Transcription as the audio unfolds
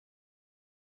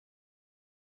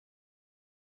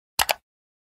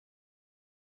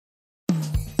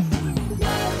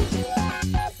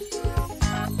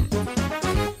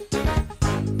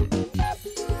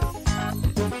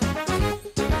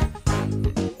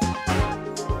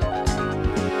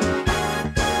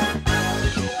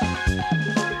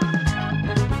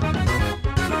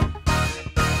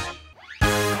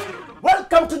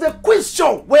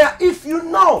show where if you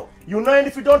know, you know, and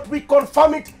if you don't, we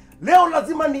confirm it. Leo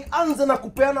lazima nianze na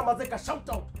kupeana mazeka shout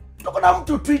out. Tuko na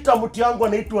mtu Twitter mtu yangu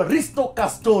anaitwa Risto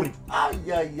Castori.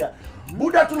 Ayaya.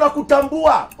 Buda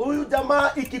tunakutambua. Huyu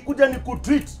jamaa ikikuja ni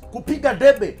kutweet, kupiga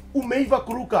debe, umeiva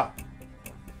kuruka.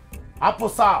 Hapo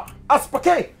sawa.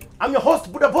 Aspake, I'm your host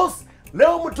Buda Boss.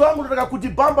 Leo mtu wangu nataka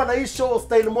kujibamba na hii show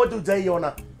style moja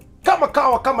hujaiona. Kama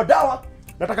kawa kama dawa,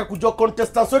 nataka kujua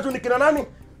contestants wetu ni kina nani?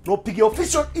 Na upige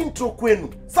official intro kwenu.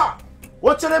 Sa,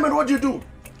 what's your name and what do you do?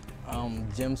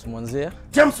 James Mwanzia.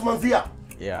 James Mwanzia.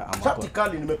 Yeah, Chati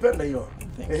kali nimependa hiyo.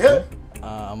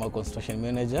 I'm a construction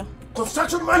manager.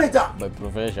 Construction manager by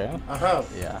profession. Aha.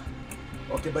 Yeah.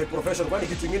 Okay, by profession. Kwani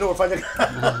kitu kingine unafanya?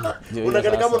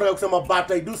 Unakana kama unataka kusema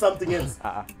but I do something else.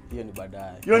 Hiyo ni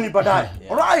baadaye. Hiyo ni baadaye.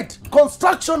 All right.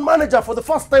 Construction manager for the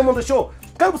first time on the show.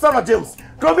 Karibu sana James.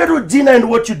 Tuambie tu jina and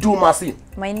what you do, Masi.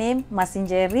 My name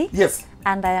Masinjeri. Yes.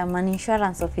 And I am an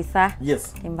insurance officer.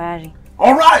 Yes. Kimbari.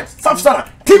 All right. Safi sana.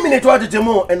 Team inaitwaje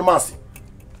Jemo and Masi?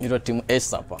 Ndio team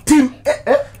ASAP. Team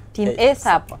Team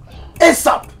ASAP.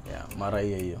 ASAP. Yeah, mara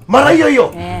hiyo. Mara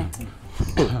hiyo. Yeah.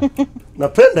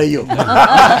 Napenda hiyo.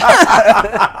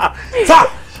 Sa,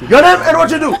 your name and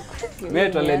what you do? Mimi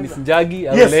naitwa Lenny Njagi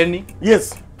au Yes. Lenny.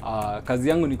 Yes. Kazi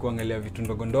yangu ni kuangalia vitu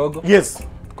ndogo ndogo. Yes.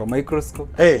 Kwa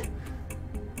microscope. Hey.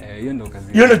 Hiyo ndio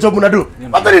kazi. Hiyo ndio job unadu.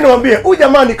 Hata niwaambie, huyu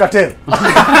jamaa ni cartel.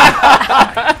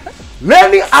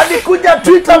 Lenny alikuja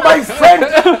Twitter my friend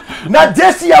na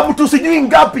jeshi ya mtu sijui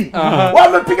ngapi.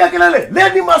 Wamepiga kelele.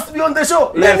 Lenny must be on the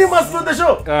show. Lenny must be on the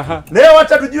show. Leo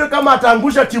acha tujue kama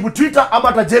ataangusha timu Twitter ama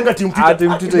atajenga timu Twitter.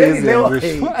 Timu Twitter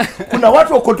hizi. Kuna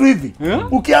watu wako tu hivi.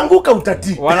 Ukianguka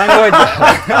utatii. Wanangoja.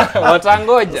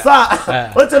 Watangoja.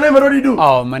 What's your name and what do you do?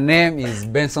 Oh, my name is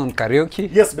Benson Karaoke.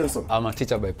 Yes, Benson. I'm a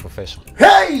teacher by profession.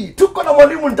 Hey, tuko na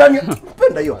mwalimu ndani.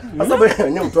 Napenda hiyo. Sasa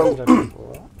wewe mtu wangu.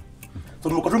 So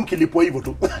mko tu mkilipwa hivyo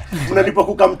tu. Mnalipwa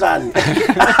kuka mtaani.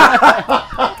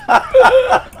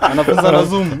 Anafunza na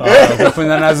Zoom.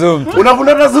 Tunafunza na Zoom.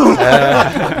 Unafunda na Zoom.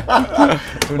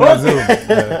 Tuna Zoom.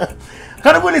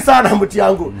 Karibuni sana mti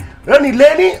yangu. Leo ni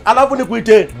Lenny alafu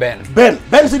nikuite Ben.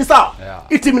 Ben si sawa? Yeah.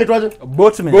 Hii team inaitwaje?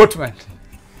 Boatman.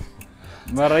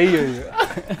 Mara hiyo.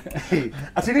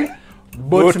 Ati nini?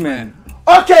 Boatman.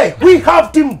 Okay, we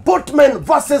have team Boatman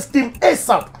versus team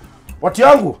ASAP. Watu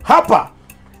yangu hapa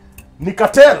ni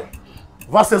cartel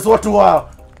versus watu wa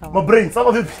mabrain.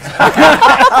 Sama vipi?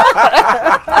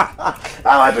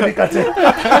 Watu ni cartel.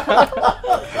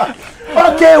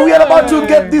 Okay, we are about to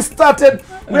get this started.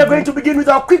 We are going to begin with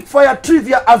our quick fire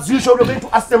trivia as usual. We're going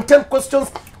to ask them 10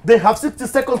 questions. They have 60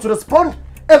 seconds to respond.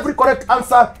 Every correct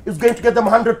answer is going to get them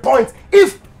 100 points.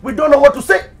 If we don't know what to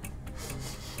say,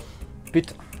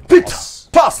 Peter.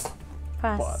 Pass.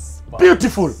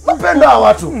 Beautiful. Napenda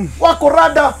watu. Wako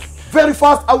rada. Very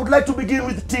fast. I would like to begin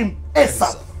with team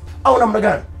ASAP. Au namna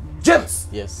gani? James.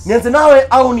 Yes. Nianze nawe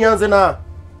au nianze na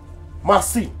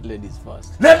Masi? Ladies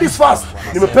first. Ladies first.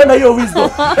 Nimependa hiyo wisdom.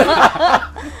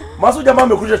 Masu jamaa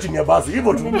amekuja chini ya basi.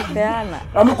 Hivyo tu.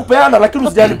 Amekupeana lakini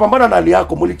usijali, pambana na hali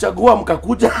yako. Mlichagua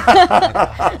mkakuja.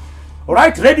 All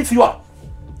right, ready if you are.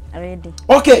 Ready.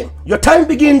 Okay, your time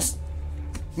begins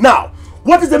now.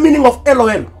 What is the meaning of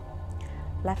LOL?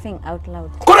 Laughing out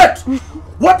loud. Correct.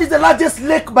 What is the largest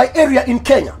lake by area in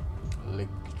Kenya? Lake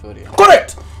Victoria.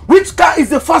 Correct. Which car is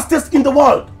the fastest in the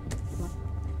world?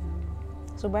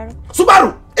 Subaru.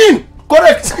 Subaru. In.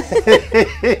 Correct.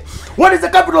 What is the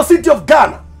capital city of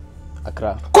Ghana?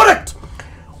 Accra. Correct.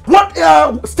 What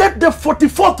state the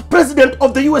 44th president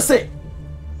of the USA?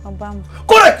 Obama.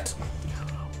 Correct.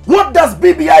 What does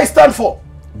BBI stand for?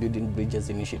 Building Bridges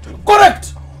Initiative.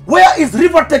 Correct. Where is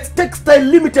Rivertex Textile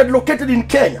Limited located in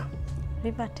Kenya?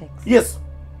 Rivertex. Yes.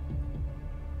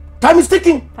 Time is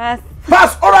ticking. Pass.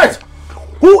 Pass. All right.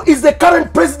 Who is the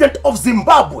current president of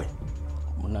Zimbabwe?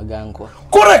 Mnangagwa.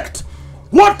 Correct.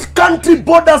 What country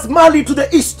borders Mali to the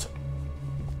east?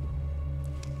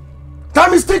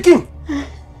 Time is ticking.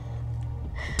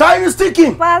 Time is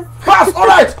ticking. Pass. Pass. All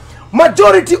right.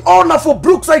 Majority owner for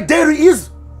Brookside Dairy is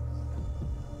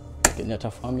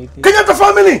Kenyatta family. Kenyatta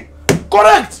family.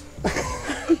 Correct.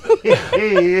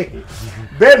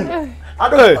 Ben,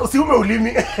 usiume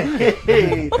ulimi.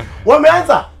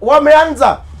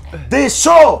 Wameanza. The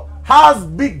show has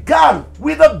begun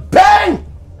with a bang.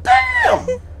 Damn.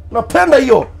 Napenda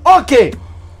hiyo. Okay.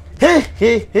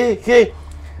 Hey.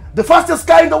 The fastest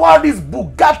car in the world is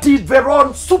Bugatti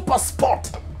Veyron Super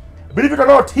Sport. Believe it or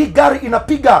not, hii gari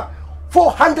inapiga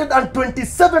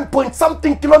 427 point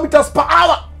something kilometers per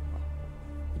hour.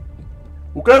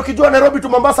 Ukijua Nairobi to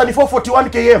Mombasa ni 441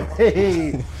 km.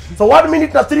 So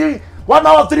 1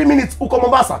 hour 3 minutes uko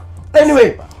Mombasa.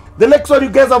 Anyway, The next one you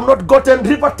guys have not gotten.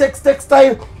 Rivertex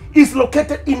Textile is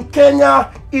located in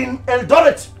Kenya, in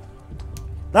Eldoret.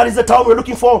 That is the town we're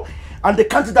looking for. And the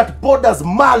country that borders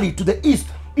Mali to the east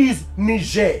is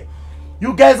Niger.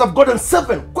 You guys have gotten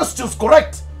 7 questions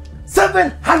correct.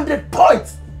 700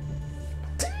 points.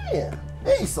 Damn.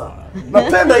 Hey, sir.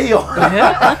 Napenda hiyo.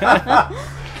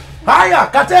 Haya,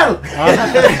 Cartel.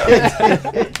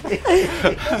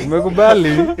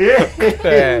 Umekubali.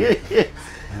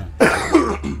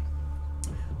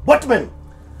 Botman,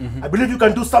 I believe you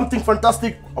can do something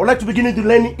fantastic. I would like to begin with you,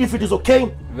 Lenny, if it is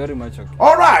okay. Very much okay.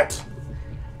 All right.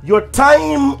 Your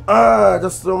time,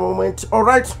 just a moment. All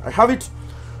right, I have it.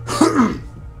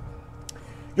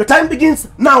 Your time begins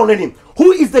now, Lenny.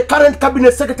 Who is the current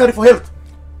cabinet secretary for health?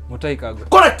 Mutai Kagwe.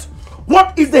 Correct.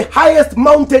 What is the highest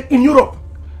mountain in Europe?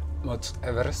 Mount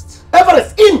Everest.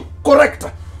 Everest. Incorrect.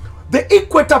 The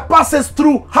equator passes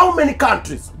through how many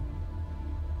countries?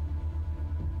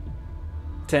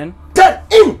 10. 10.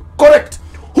 Incorrect.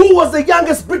 Who was the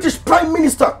youngest British Prime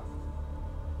Minister?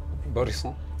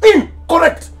 Borisson.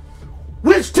 Incorrect.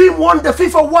 Which team won the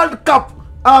FIFA World Cup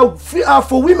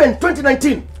for women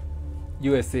 2019?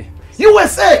 USA.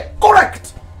 USA.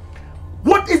 Correct.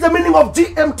 What is the meaning of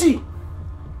GMT?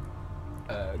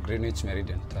 Greenwich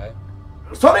Meridian Time.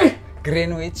 Sorry?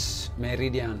 Greenwich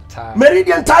Meridian Time.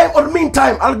 Meridian time or mean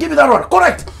time? I'll give you that one.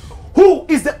 Correct. Who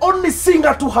is the only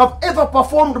singer to have ever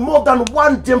performed more than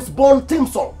one James Bond theme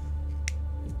song?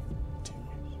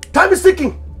 Time is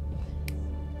ticking.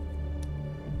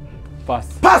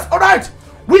 Pass. Pass. All right.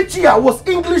 Which year was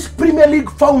English Premier League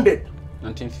founded?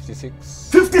 1956.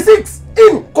 56.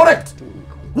 Incorrect.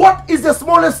 What is the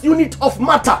smallest unit of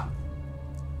matter?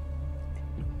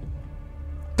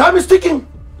 Time is ticking.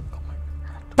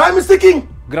 Time is ticking.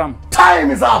 Gram.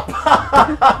 Time is up.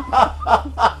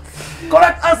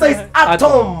 Correct answer is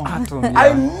atom. Atom, I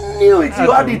yeah. knew it.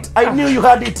 You had it. I knew you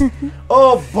had it.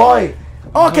 Oh boy.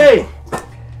 Okay.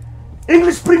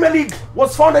 English Premier League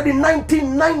was founded in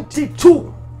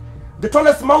 1992. The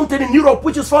tallest mountain in Europe,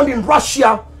 which is found in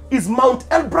Russia, is Mount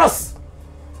Elbrus.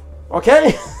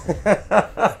 Okay.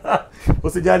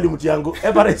 Usijali mtu yangu.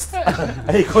 Everest.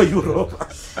 Haiko Europe.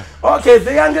 Okay,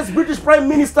 the youngest British Prime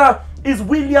Minister is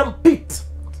William Pitt.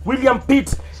 William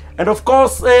Pitt. And of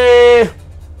course,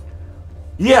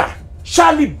 yeah,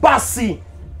 Charlie Bassey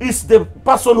is the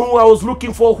person who I was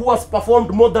looking for, who has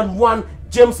performed more than one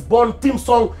James Bond theme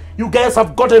song. You guys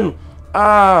have gotten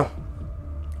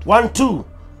 2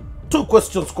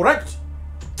 questions correct,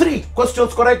 3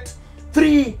 questions correct,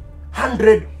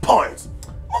 300 points.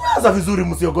 Mmeanza vizuri,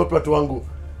 msiogope watu wangu.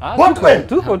 Botman,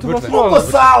 Tuko Muko small.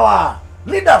 sawa.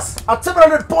 Leaders at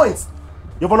 700 points.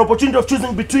 You have an opportunity of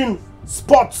choosing between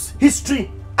sports,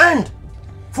 history, and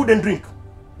food and drink.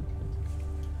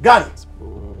 Gani?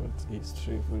 Sports,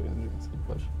 history, food and drinks.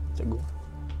 Chagu.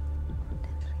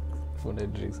 Food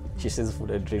and drinks. She says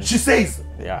food and drinks. She says.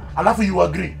 Yeah, Alafu you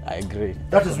agree. I agree.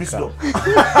 That is wisdom.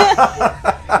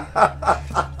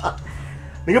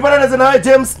 Ningependa nianze nawe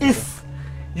James, if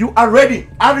you are ready.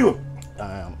 Are you?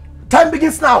 Time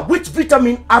begins now. Which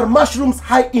vitamin are mushrooms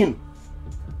high in?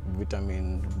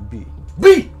 Vitamin B.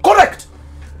 B. Correct.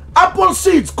 Apple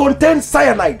seeds contain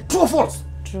cyanide. True or false?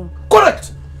 True.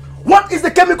 Correct. What is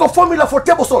the chemical formula for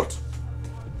table salt?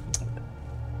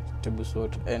 Table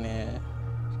salt.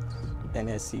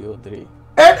 NaCO3.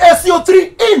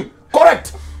 NaCO3. In.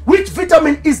 Correct. Which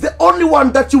vitamin is the only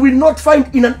one that you will not find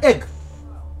in an egg?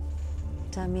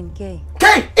 Vitamin K.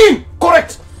 K. In.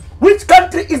 Correct. Which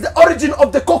country is the origin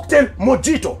of the cocktail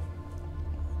mojito?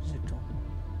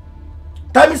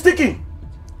 Time is ticking.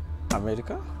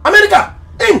 America. America.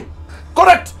 In.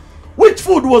 Correct. Which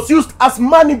food was used as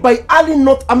money by early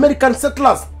North American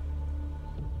settlers?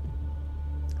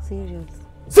 Cereals.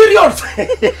 Cereals.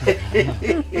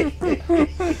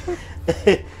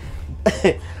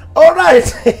 All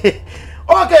right.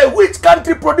 Okay. Which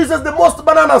country produces the most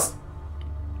bananas?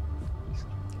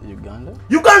 Uganda.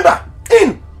 Uganda.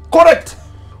 In. Correct.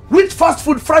 Which fast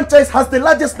food franchise has the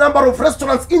largest number of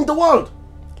restaurants in the world?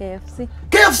 KFC.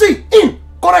 KFC. In.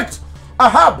 Correct. A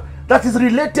herb that is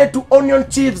related to onion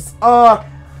chips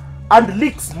and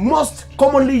leeks, most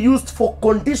commonly used for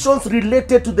conditions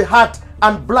related to the heart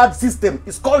and blood system,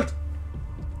 is called.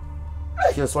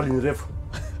 Swali ni refu.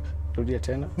 Rudia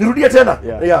tena. Nirudie tena.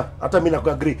 Yeah. Hata mimi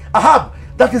nakuagree. A herb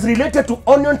that is related to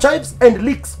onion chips and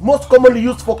leeks, most commonly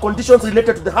used for conditions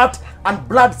related to the heart and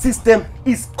blood system,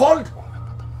 is called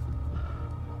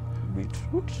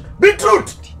Beetroot.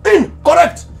 beetroot. In.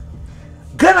 Correct.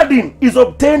 Grenadine is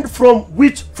obtained from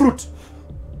which fruit?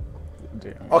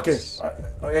 Damn. Okay.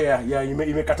 Yeah,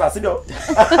 imekataa, si ndio?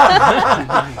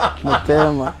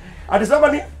 Mapema.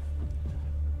 Alisema ni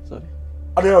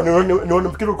Nione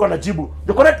mkiri ulikuwa najibu.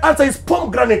 The correct answer is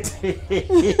pomegranate.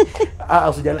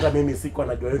 Usijaleta mimi siko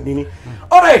najua nini.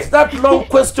 All right, that long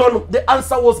question, the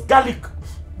answer was garlic.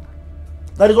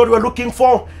 That is what we are looking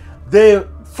for. The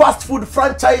fast food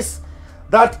franchise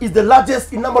that is the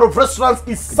largest in number of restaurants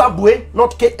is Subway,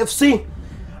 not KFC.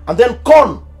 And then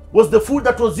corn was the food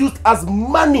that was used as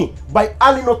money by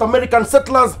early North American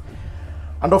settlers.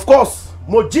 And of course,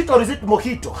 mojito, or is it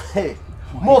mojito? Hey,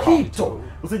 mojito.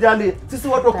 Usijali, sisi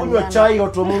watu wa kunywa chai,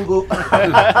 watu wa Mungu.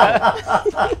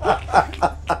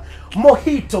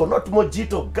 Mojito, not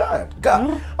mojito. God.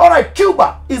 All right,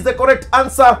 Cuba is the correct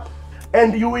answer.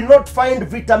 And you will not find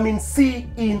vitamin C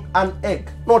in an egg,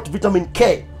 not vitamin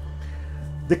K.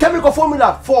 The chemical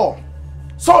formula for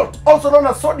salt, also known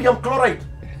as sodium chloride,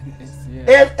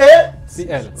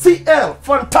 CL. CL.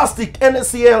 Fantastic.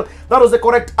 NaCl. That was the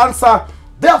correct answer.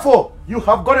 Therefore, you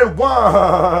have gotten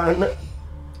 1,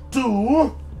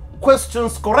 2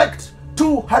 questions correct.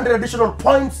 200 additional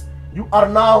points. You are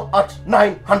now at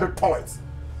 900 points.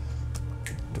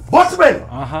 Botsman,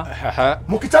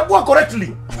 mukichagua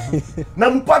correctly na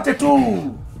mpate tu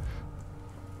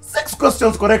 6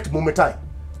 questions correct, mumetai.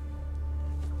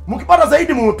 Mukipata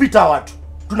zaidi mumepita watu.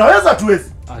 Tunaweza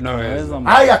tuwezi.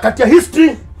 Haya, kati ya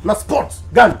history na sports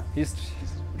gani?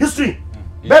 History.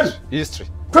 Ben. History.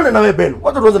 Twende na wewe Ben.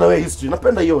 Wacha tuanze na wewe history.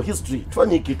 Napenda hiyo history.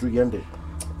 Tufanye kitu iende.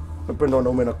 Napenda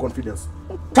wanaume na confidence.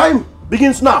 Time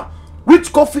begins now.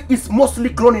 Which coffee is mostly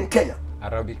grown in Kenya?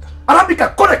 Arabica.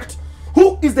 Arabica, correct.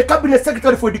 Who is the cabinet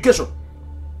secretary for education?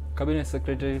 Cabinet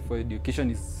Secretary for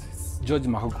Education is George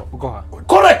Magoha.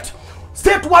 Correct.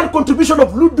 State one contribution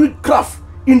of Ludwig Kraft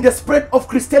in the spread of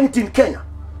Christianity in Kenya.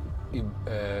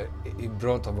 He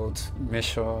brought about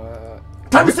measure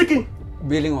Time is ticking.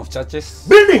 building of churches.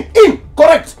 Building in,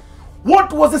 correct.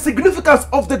 What was the significance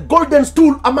of the golden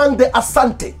stool among the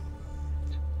Asante?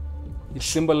 It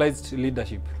symbolized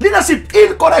leadership. Leadership,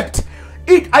 incorrect.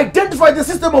 It identified the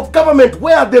system of government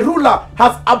where the ruler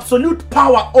has absolute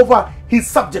power over his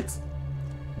subjects.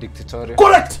 Dictatorial.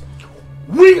 Correct.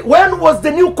 When was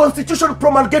the new constitution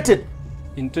promulgated?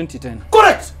 In 2010.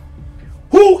 Correct.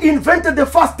 Who invented the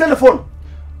first telephone?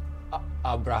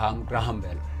 Abraham Graham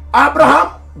Bell.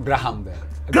 Abraham Graham Bell.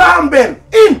 Graham Bell.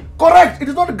 Correct. It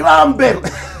is not Graham Bell.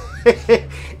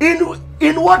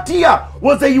 In what year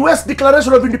was the US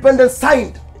Declaration of Independence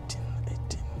signed?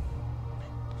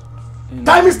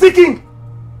 Time is ticking.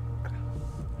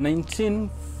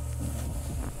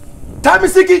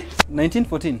 1914.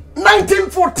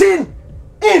 1914.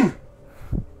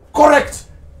 Correct.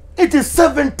 It is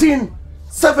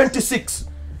 1776.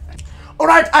 All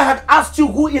right, I had asked you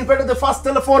who invented the first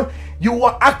telephone. You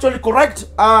were actually correct.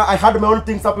 I had my own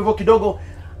things up before kidogo.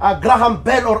 Graham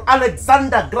Bell or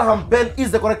Alexander Graham Bell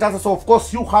is the correct answer. So of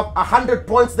course you have 100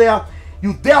 points there.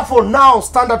 You therefore now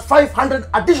stand at 500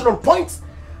 additional points.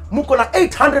 Muko na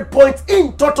 800 points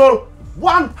in total.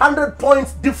 100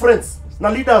 points difference.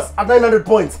 Now leaders at 900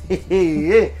 points.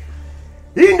 Hii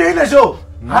ndio ile show.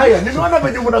 Haya, nimeona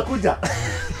venye mnakuja.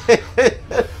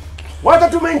 Wacha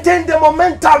to maintain the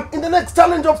momentum in the next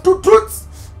challenge of 2 truths.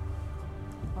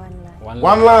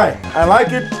 One lie. I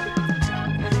like it.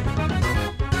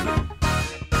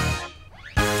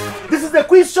 This is the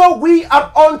quiz show. We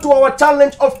are on to our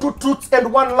challenge of 2 truths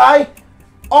and 1 lie.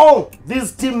 All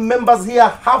these team members here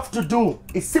have to do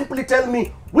is simply tell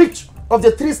me which of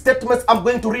the 3 statements I'm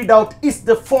going to read out is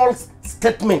the false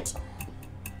statement.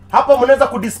 Hapa mnaweza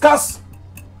kudiscuss,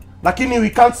 lakini we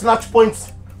can't snatch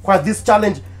points for this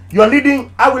challenge. You are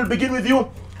leading. I will begin with you.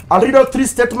 I'll read out 3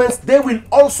 statements. They will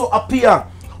also appear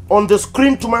on the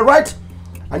screen to my right,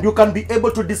 and you can be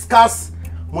able to discuss.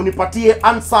 Munipatie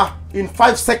answer in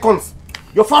 5 seconds.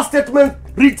 Your first statement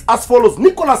reads as follows: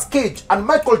 Nicolas Cage and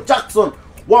Michael Jackson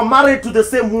were married to the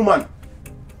same woman.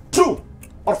 True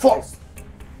or false?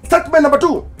 Statement number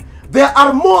 2: there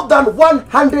are more than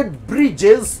 100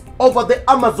 bridges over the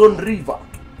Amazon River.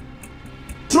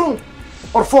 True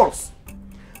or false?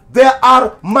 There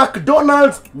are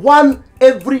McDonald's on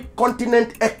every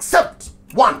continent except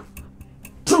 1.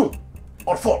 True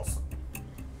or false?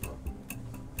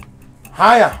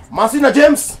 Haya, Masina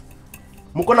James,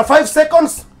 muko na 5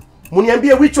 seconds.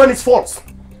 Muniambie which one is false.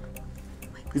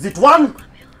 Is it 1?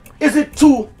 Is it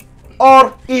 2?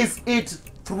 Or is it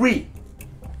 3?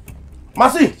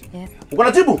 Masi, Yes. uko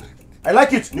na jibu? I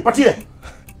like it. Nipatie.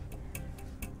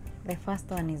 The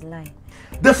first one is lie.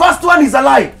 The first one is a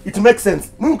lie. It makes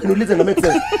sense. Mungu kiniuliza na make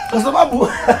sense. Kwa sababu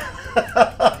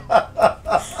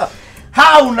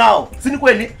how now? Si ni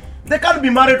kweli? They can't be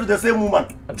married to the same woman.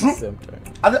 At True? the same time.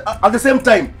 At the same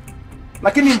time.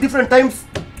 Lakini in different times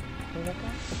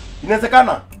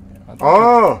inawezekana. I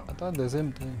Oh. thought the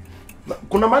same time.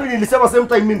 Kuna mali nilisema same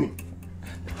time mimi.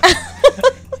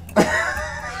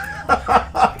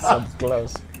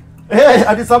 Subclass.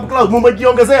 Ati subclass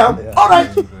mumejiongezea.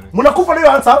 Alright. Mnakufa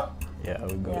leo answer. Yeah,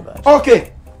 we got that. Okay.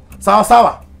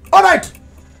 Sawa. Alright.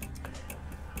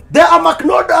 There are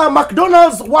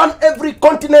McDonald's one every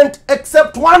continent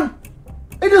except one.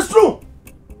 It is true.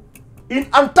 In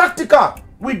Antarctica,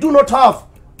 we do not have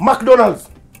McDonald's.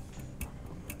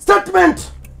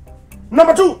 Statement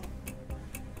number 2.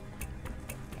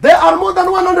 There are more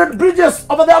than 100 bridges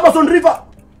over the Amazon River.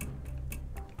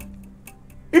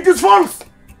 It is false.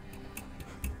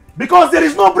 Because there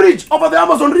is no bridge over the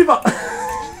Amazon River.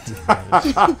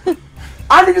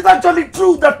 And it is actually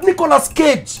true that Nicolas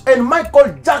Cage and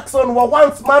Michael Jackson were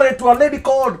once married to a lady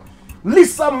called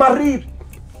Lisa Marie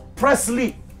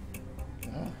Presley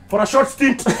for a short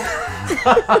stint.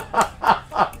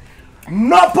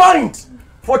 No point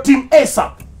for Team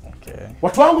ASAP. Okay.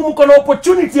 Watu wangu mko na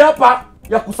opportunity hapa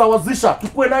ya kusawazisha,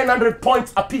 tukue 900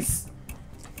 points apiece.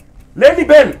 Lady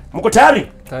Ben, mko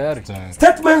tayari? Tayari.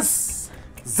 Statements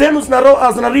zenu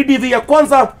zinaridi hivi. Ya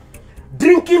kwanza,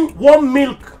 drinking warm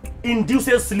milk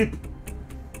induces sleep.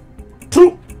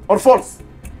 True or false?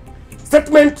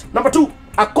 Statement number 2.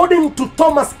 According to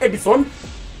Thomas Edison,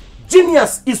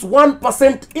 genius is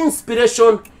 1%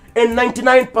 inspiration and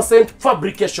 99%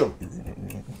 fabrication.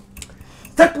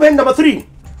 Statement number 3.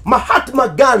 Mahatma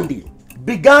Gandhi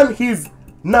began his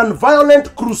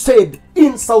non-violent crusade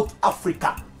in South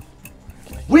Africa.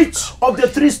 Which of the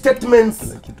 3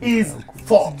 statements is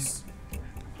false?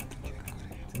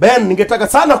 Ben, ningetaka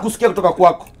sana kusikia kutoka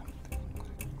kwako.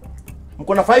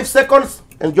 Mko na 5 seconds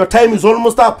and your time is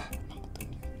almost up.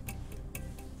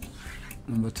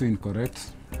 Number 2 incorrect.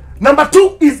 Number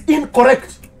 2 is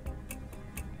incorrect.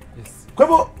 Yes. Kwa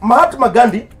hivyo Mahatma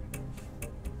Gandhi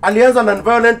alianza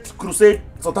non-violent crusade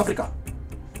South Africa.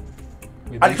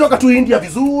 Alitoka tu India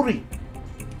vizuri.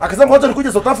 Akasema wacha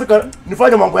nikuje South Africa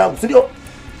nifanye mambo yangu, si ndio?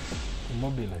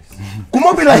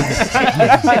 Kumobilize.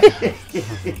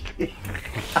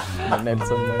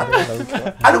 Nelson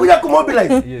Mandela. Alikuja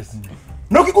kumobilize. Yes.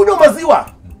 Na ukikunywa maziwa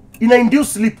ina induce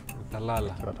sleep.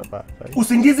 Talala.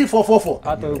 Usingizi 444.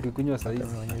 Hata ukikunywa saa hizi.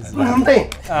 Mte.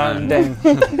 And then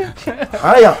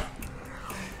Haya.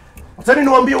 Sasa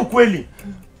niwaambie ukweli.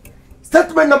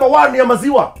 Statement number 1 ya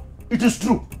maziwa, it is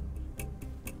true.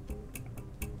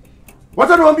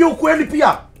 Wacha niwaambie ukweli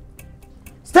pia.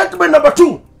 Statement number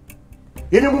 2,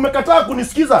 yenye mmekataa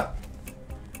kunisikiza.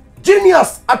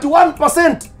 Genius at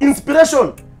 1%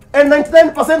 inspiration and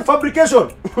 99%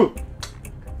 fabrication.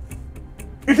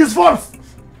 It is false.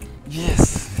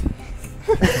 yes.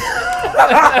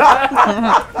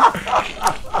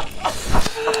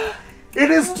 It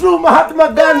is true.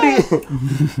 Mahatma Gandhi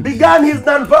began his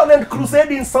non-violent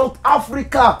crusade in South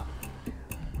Africa.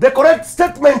 The correct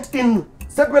statement in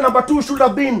statement number 2 should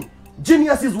have been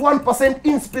genius is 1%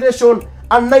 inspiration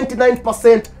and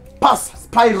 99%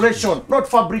 perspiration, not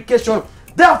fabrication.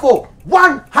 Therefore,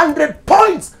 100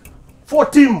 points for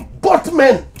Team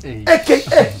Botman, Hey.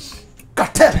 aka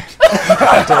Cartel.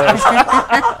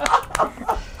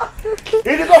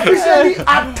 It is officially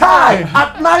a tie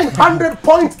at 900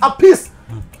 points apiece.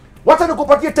 Wacha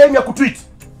nikupatie time ya kutweet.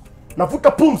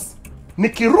 Navuta pumps.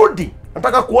 Nikirudi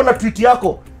nataka kuona tweet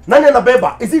yako. Nani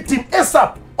anabeba? Is it Team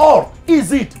ASAP or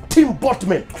is it Team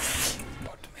Botman?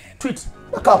 Tweet.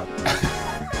 Nakam.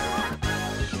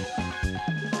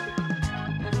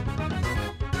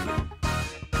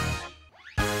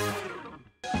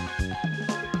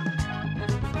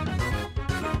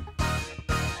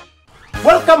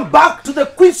 Welcome back to the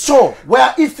quiz show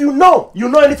where if you know, you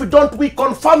know, and if you don't, we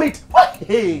confirm it.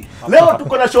 Hey, leo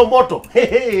tuko na show moto.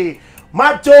 Hey,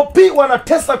 Macho P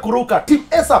wanatesa kuruka. Team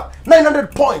ASAP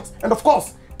 900 points and of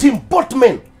course Team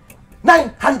Botman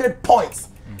 900 points.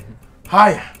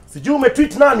 Haya, sijui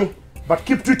umetweet nani, but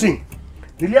keep tweeting.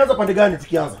 Nilianza pande gani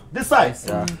tukianza? This side.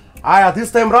 Haya,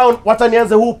 this time round wacha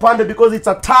nianze huu pande because it's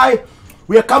a tie.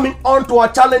 We are coming on to our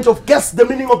challenge of guess the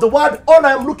meaning of the word. All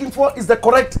I am looking for is the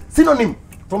correct synonym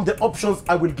from the options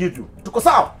I will give you. Tuko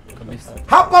sawa?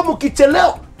 Hapa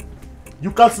mkichelewa,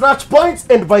 you can snatch points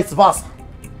and vice versa.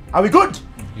 Are we good?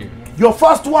 Yeah. Your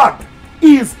first word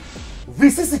is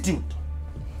vicissitude.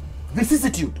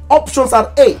 Vicissitude. Options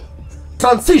are A,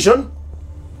 transition,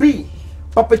 B,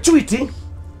 perpetuity,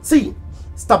 C,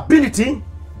 stability,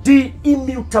 D,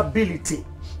 immutability.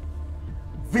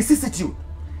 Vicissitude.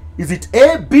 Is it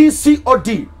A, B, C, or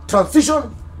D?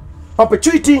 Transition,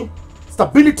 perpetuity,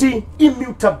 stability,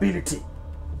 immutability.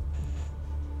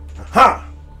 Aha.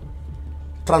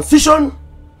 Transition,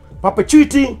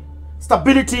 perpetuity,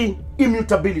 stability,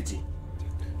 immutability.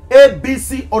 A, B,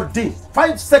 C, or D?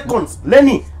 5 seconds.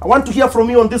 Lenny, I want to hear from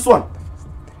you on this one.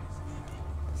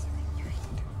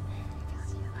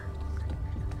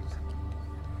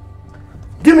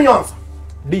 Give me your answer.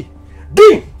 D.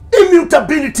 D.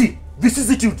 Immutability.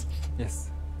 Vicissitude. Yes.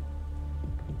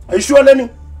 Are you sure, Lenny?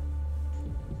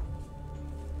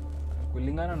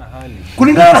 Kulingana na hali.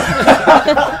 Kulingana.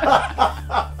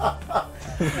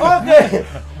 Okay.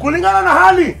 Kulingana na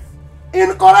hali.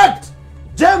 Incorrect.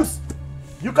 James,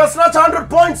 you can snatch 100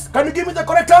 points. Can you give me the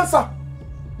correct answer?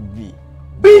 B.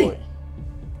 B. Boy.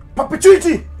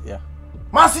 Perpetuity. Yeah.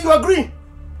 Mercy, you agree?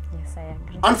 Yes, I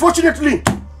agree. Unfortunately.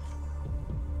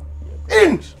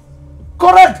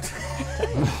 Incorrect.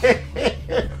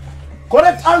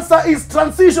 Correct answer is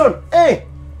transition. A.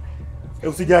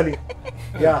 Usijali.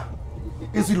 Yeah.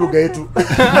 Isi lugha yetu.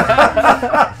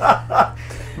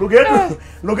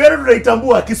 Lugha yetu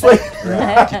tunaitambua Kiswahili.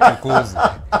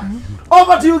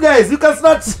 Over to you guys. You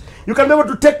can be able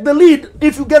to take the lead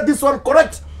if you get this one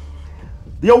correct.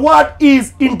 Your word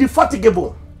is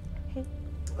indefatigable.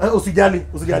 Usijali.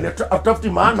 Atafuti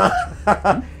maana.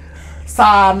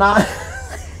 Sana.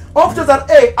 Options are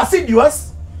A,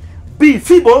 assiduous, B,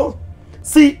 feeble,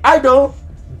 C, idle,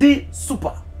 D,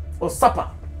 super or supper.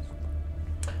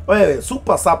 Wait,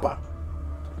 super supper.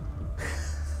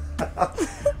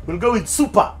 We'll go with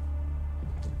super.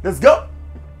 Let's go.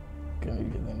 Can you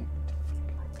get them?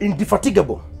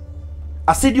 Indefatigable,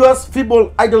 assiduous,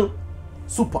 feeble, idle,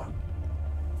 super.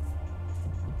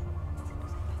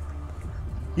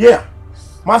 Yeah.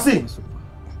 Mercy,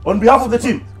 on behalf of the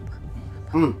team.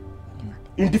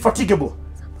 Indefatigable.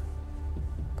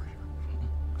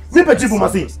 Nipe jibu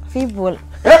Mercy. Feeble.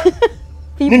 Eh?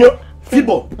 Feeble. Nino?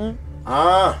 Feeble.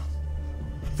 Ah.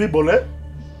 Feeble, eh?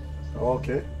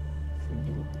 Okay.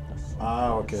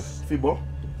 Ah, okay. Feeble.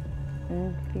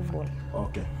 Feeble.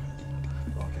 Okay.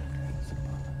 Okay.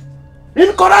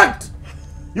 Incorrect!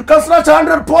 You can snatch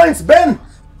 100 points, Ben.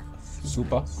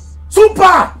 Super.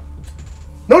 Super!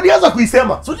 Na ulianza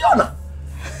kuisema. So uliona?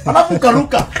 Alafu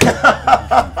ukaruka.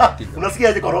 Unasikia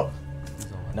aje koro?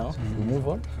 Now we move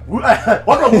on.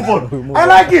 What will move on? I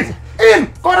like it.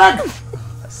 Incorrect.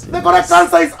 The correct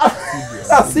answer is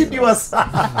assiduous.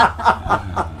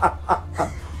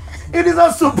 It is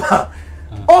a super.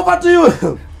 Over to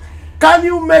you. Can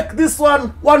you make this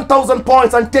one 1,000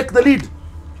 points and take the lead?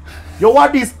 Your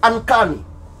word is uncanny.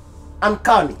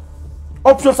 Uncanny.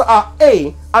 Options are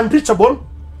A, unreachable,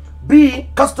 B,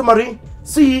 customary,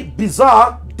 C,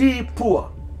 bizarre, D, poor.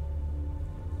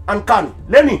 Uncanny.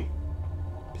 Lenny,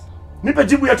 nipe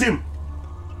jibu ya team.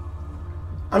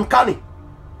 Uncanny.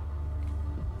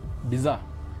 Bizarre.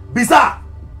 Bizarre.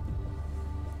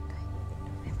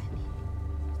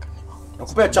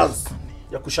 Nakupea chance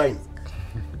ya kushine.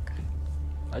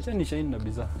 Acha ni shine na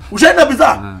bizarre. Ushine na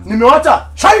bizarre. Nimewacha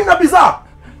shine na bizarre.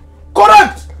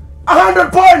 Correct.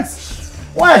 100 points.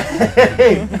 Why?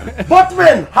 Both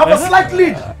men have a slight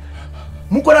lead.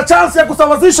 Mko na chance ya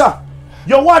kusawazisha.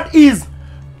 Your word is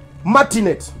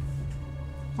martinet.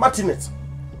 Martinet.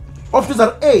 Options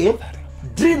are A,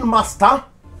 drill master,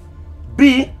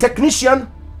 B, technician,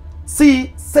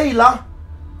 C, sailor,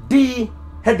 D,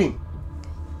 heading.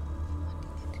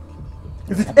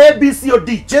 Is it A, B, C or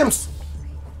D? James,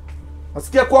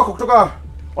 nasikia kwako kutoka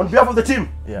on behalf of the team.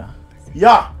 Yeah.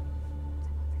 Yeah.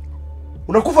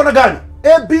 Unakufa na gani?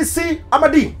 A, B, C ama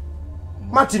D?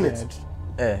 Martinet.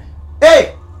 A.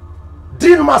 A,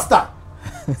 drill master.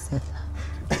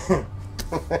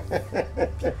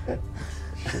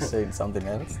 She's saying something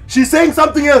else. She's saying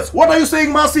something else. What are you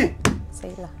saying, Mercy?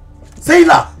 Sailor.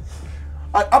 Sailor.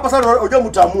 Hapa sana unajua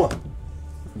mtaamua.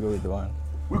 Go with the one.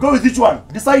 We go with each one.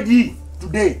 Decide ye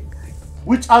today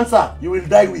which answer you will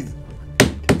die with.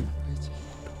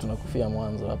 Tunakufia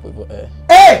mwanzo hapo hivyo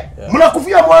A. Yeah.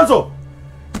 Mnakufia mwanzo.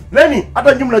 Lenny,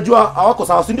 hata nyinyi mnajua hawako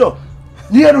sawa, si ndio?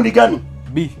 Ni yenu ni gani?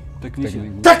 B,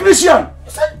 technician. Technician.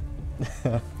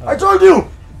 I told you.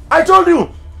 I told you.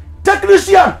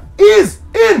 Technician is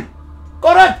in.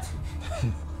 Correct.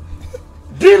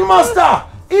 Drill master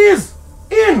is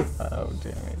in Oh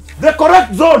damn it. the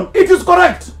correct zone. It is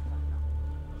correct.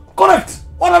 Correct.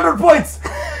 100 points.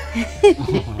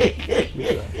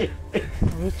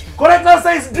 Correct answer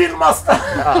is drill master.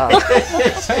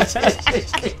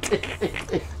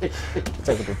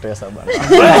 Acha kututesa bana.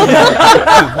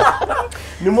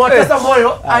 Nimewatesa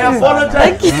moyo. I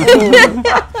apologize.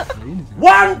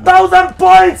 1,000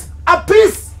 points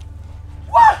apiece.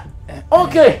 What?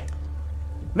 Okay.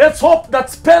 Let's hope that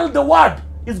spell the word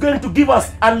is going to give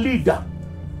us a leader.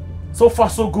 So far,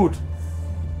 so good.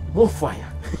 More fire.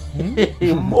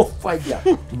 More fire.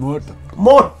 Moto.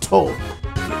 Moto.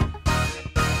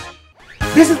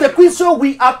 This is the quiz show.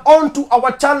 We are on to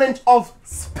our challenge of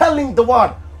spelling the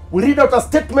word. We read out a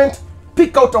statement,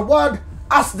 pick out a word,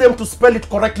 ask them to spell it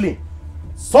correctly.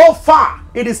 So far,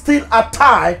 it is still a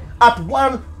tie at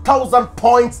 1,000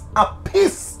 points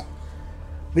apiece.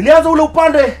 Nilianza ule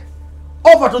upande,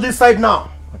 over to this side now.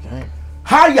 Okay.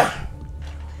 Haya.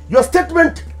 Your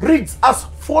statement reads as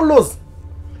follows.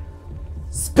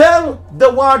 Spell the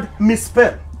word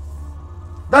misspell.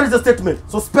 That is the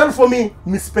statement. So spell for me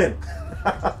misspell.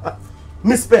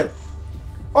 Misspell.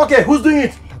 Okay, who's doing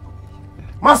it?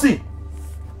 Mercy.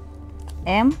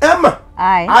 M M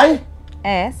I I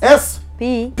S S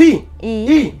P P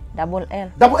E double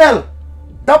L double L.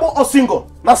 Double or single?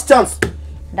 Last chance.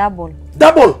 double.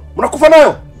 Double. Mnakufa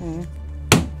nayo?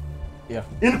 Yeah.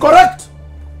 Incorrect.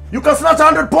 You can snatch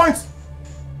 100 points.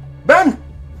 Ben.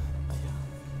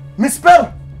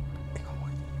 Misspell.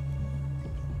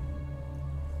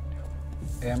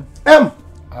 M M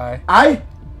I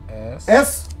S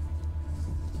S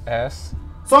S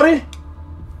sorry.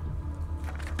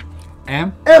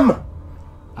 M M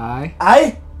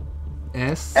I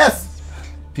S S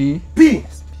P P.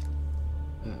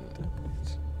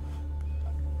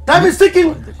 Time is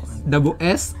ticking. double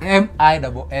S M I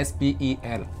double S P E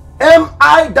L M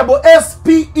I S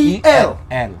P E L.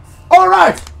 L. All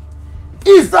right.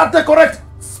 Is that the correct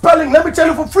spelling? Let me tell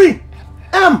you for free.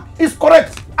 M is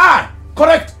correct. I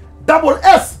correct. Double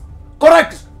S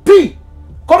correct. P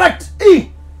correct.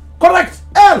 E correct.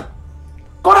 L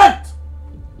correct.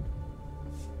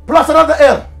 Plus another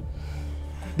L.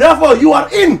 Therefore, you are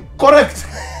incorrect.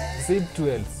 He said 2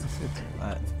 L's.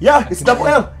 Yeah, it's double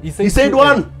L. He said 2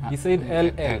 one. L. He said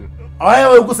LL.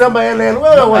 Wewe ukusema LL.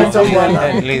 Wewe wacha bwana.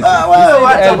 Wewe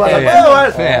wacha bwana. Wewe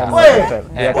wacha. Wewe.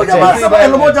 Ngoja basi sema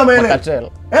L moja mbele. Cartel.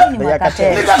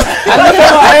 Makate.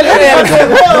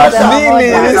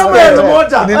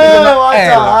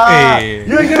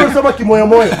 Hiyo ingine unasema kimoyo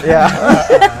moyo.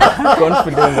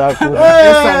 Confidence hapo.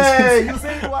 Hey, you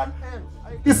said one L.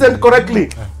 You said correctly.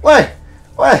 Why?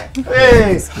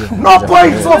 Hey, no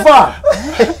point so far.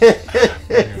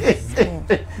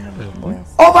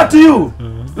 Over to you.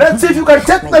 Let's see if you can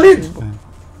take the lead.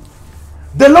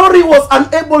 The lorry was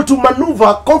unable to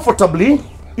maneuver comfortably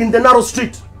in the narrow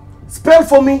street. Spell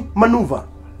for me maneuver.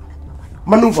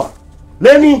 Maneuver.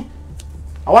 Lenny,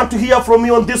 I want to hear from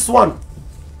you on this one.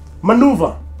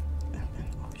 Maneuver.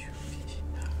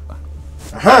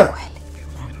 Aha.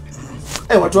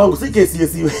 Hey, watu wangu si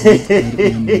KCSE.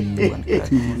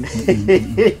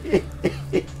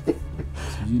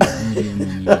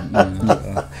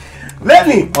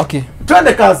 Lenny, Okay.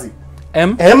 twende kazi.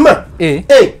 M M A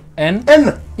A N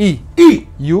N E E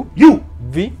U U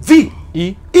V V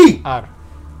E E R.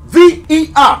 V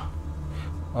E R.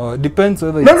 Depends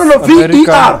whether No, it's no, no. V E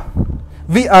American. R.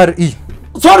 V R E.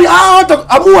 Sorry,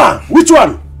 Amua. Which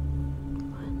one?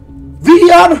 V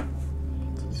E R.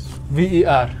 V E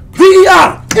R. V E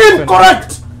R.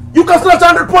 Incorrect. You can snatch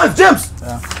 100 points, James.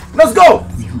 Let's go.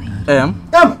 M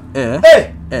M A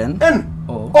A N N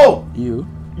O O U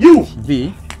U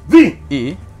V V.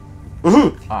 E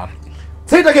R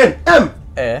Say it again. M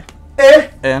A A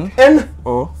N N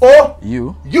O O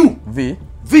U U V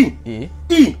V E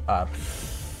E. R.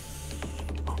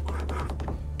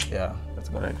 Yeah, that's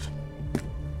correct.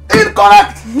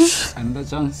 Incorrect. Another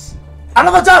chance.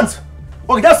 Another chance.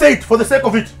 Okay, just say it for the sake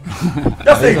of it.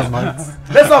 Just say it.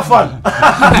 Let's have fun.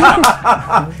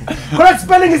 Correct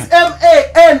spelling is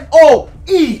M-A-N-O-E-U-V-R-E.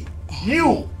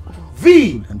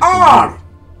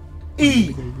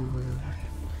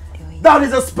 That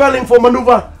is a spelling for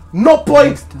maneuver. No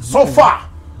point so far.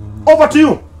 Over to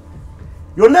you.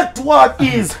 Your next word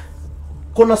is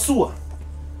connoisseur.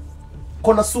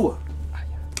 Connoisseur.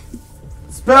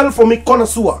 Spell for me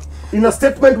connoisseur. In a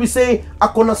statement we say a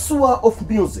connoisseur of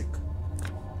music.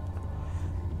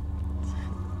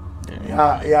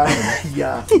 Yeah.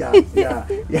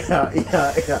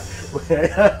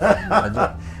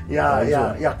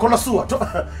 Connoisseur.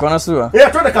 Connoisseur. Yeah,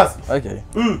 try the cast. Okay.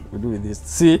 We do with this.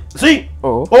 C C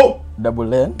O O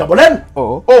double N double N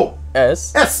O O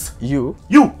S S U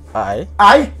U I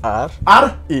I R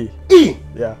R E. E.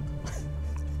 Yeah.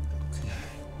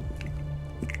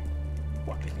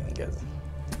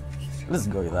 Let's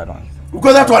go with that one. You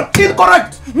got that one.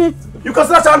 Incorrect. You can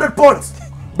snatch 100 points.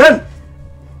 Ben,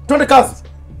 turn the cast.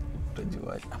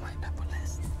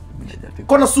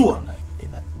 Connoisseur.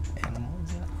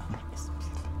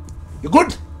 You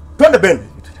good? Turn the Ben.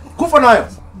 Kufa nayo.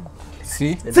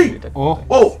 C C O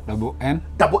O double N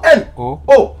double N O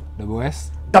O double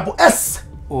S double S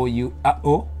O U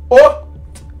O O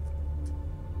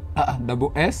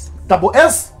double S double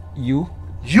S U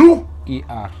U E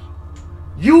R.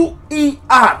 U E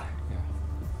R.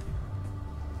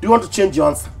 Do you want to change your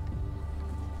answer?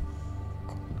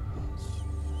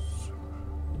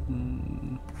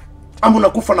 Ama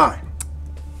unakufa naye?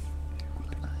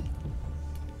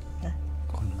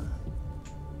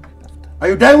 Are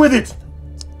you dying with it?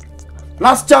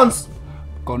 Last chance.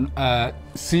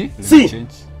 C. Let C. me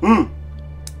change.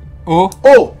 O.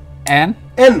 O. N.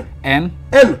 N. N.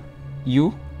 N.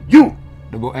 U. U.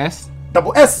 Double S.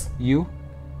 Double S. U.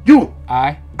 U.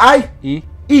 I. I. E.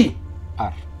 E.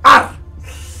 R. R.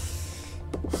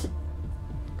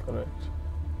 Correct.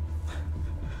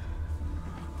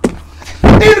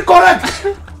 Incorrect.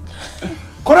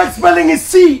 Correct spelling is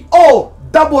C O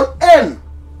double N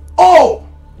O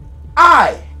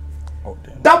I Oh,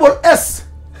 damn. double S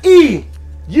E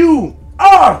U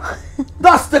R.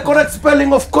 That's the correct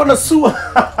spelling of connoisseur.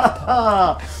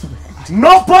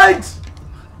 No point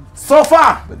so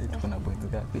far. But it's gonna point to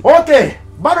that bit. Okay,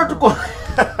 bado tuko.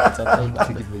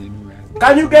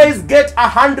 Can you guys get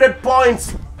 100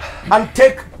 points and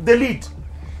take the lead?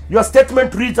 Your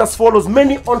statement reads as follows: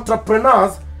 many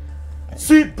entrepreneurs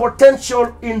see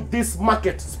potential in this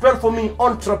market. Spell for me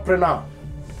entrepreneur.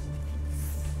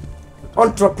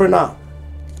 Entrepreneur.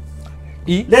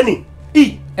 E Lenny.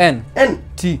 E. N N.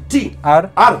 T T.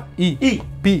 R R. E E.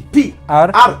 P P.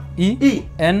 R R. E E.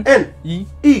 N N. E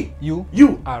E. U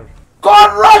U. R.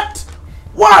 Correct!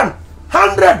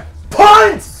 100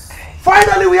 points!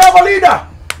 Finally, we have a leader!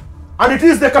 And it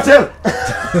is the cartel.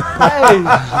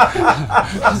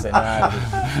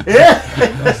 Yeah.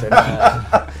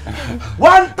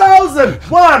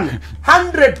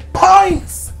 1,100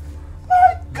 points!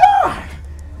 My God!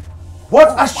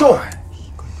 What a show!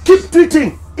 Keep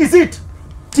tweeting. Is it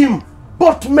Team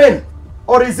Botman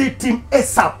or is it Team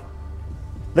ASAP?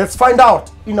 Let's find out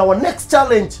in our next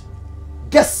challenge.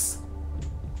 Guess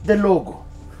the logo.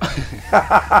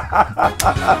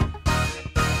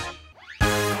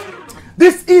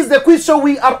 This is the quiz show.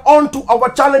 We are on to our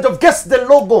challenge of guess the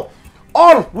logo.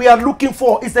 All we are looking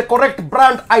for is the correct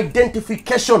brand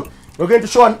identification. We're going to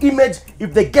show an image.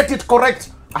 If they get it correct,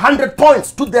 100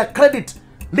 points to their credit.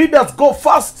 Leaders go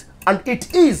first, and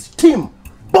it is Team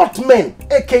Botman,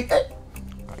 aka.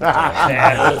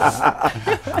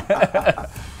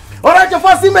 All right, your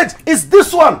first image is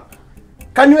this one.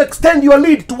 Can you extend your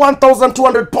lead to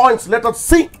 1,200 points? Let us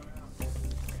see.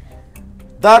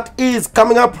 That is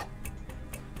coming up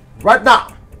right now.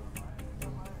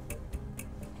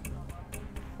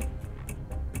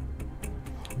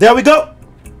 There we go.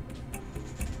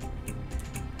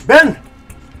 Ben.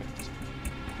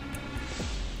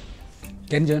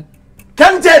 Kenjan.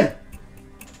 Kenjen.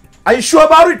 Are you sure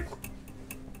about it?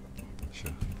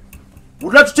 Sure.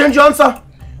 Would you like to change your answer?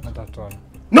 Not at all.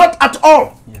 Not at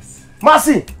all. Yes.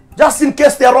 Mercy, just in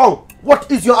case they're wrong, what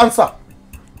is your answer?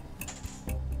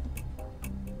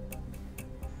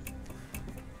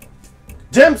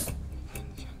 James,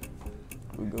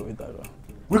 We go with that one.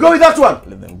 we go with that one.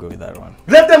 Let them go with that one.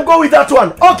 Let them go with that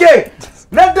one. Okay,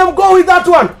 let them go with that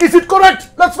one. Is it correct?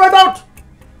 Let's find out.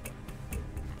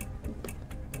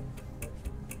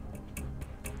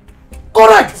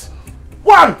 Correct.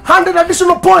 100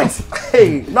 additional points.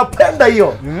 Hey, napenda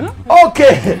hiyo.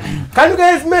 Okay, can you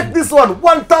guys make this one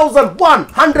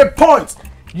 1,100 points?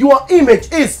 Your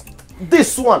image is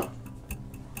this one.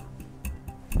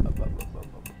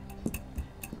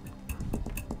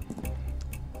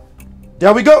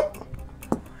 There we go.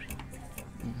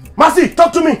 Mercy,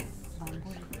 talk to me.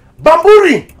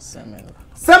 Bamburi.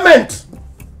 Cement.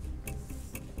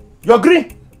 You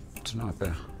agree?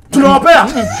 Tunawapea. Tunawapea.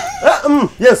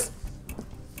 Yes.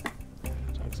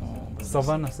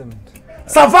 Savannah Cement.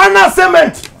 Savannah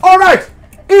Cement. All right.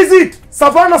 Is it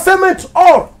Savannah Cement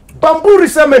or Bamburi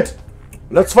Cement?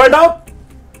 Let's find out.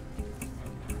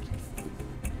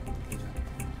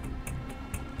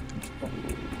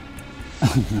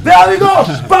 There we go.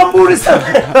 Bamburi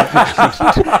Cement.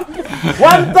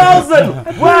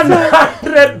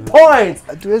 1,100 points.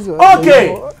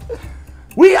 Okay.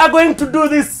 We are going to do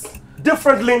this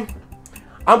differently.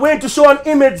 I'm going to show an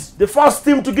image. The first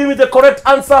team to give me the correct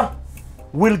answer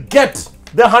will get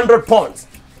the 100 points.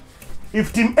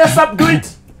 If Team ASAP do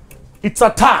it, it's a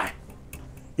tie.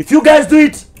 If you guys do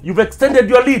it, you've extended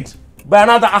your lead by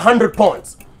another 100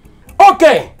 points.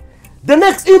 Okay, the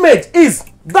next image is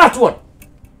that one.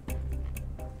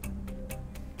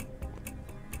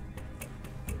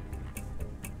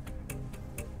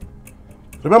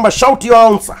 Remember, shout your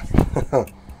answer.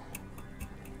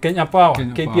 Kenya Power.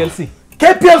 Kenya KPLC.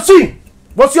 KPLC,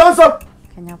 what's your answer?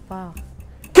 Kenya Power.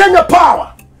 Kenya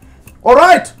Power. All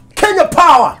right, Kenya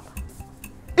Power.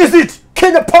 Is it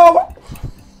Kenya Power?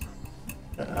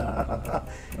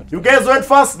 You guys went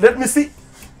first. Let me see.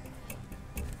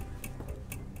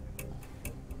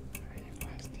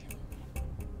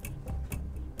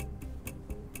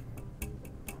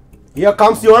 Here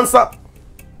comes your answer.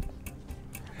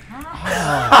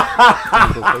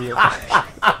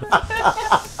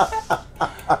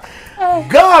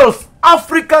 Gulf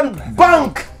African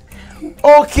Bank.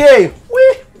 Okay.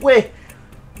 We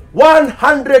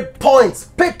 100 points.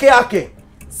 Peke yake.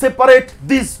 Separate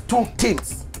these two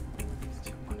teams.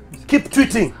 Keep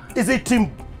tweeting. Is it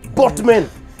Team Botman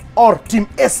or Team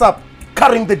ASAP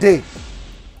carrying the day?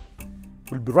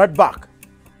 We'll be right back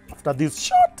after this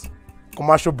short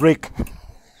commercial break.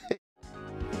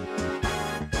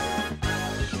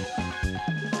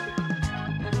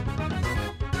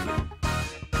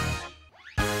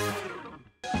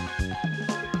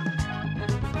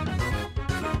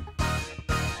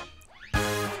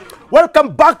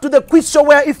 Welcome back to the quiz show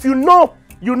where if you know,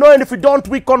 you know, and if you don't,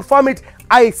 we confirm it.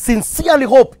 I sincerely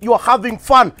hope you are having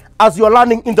fun as you are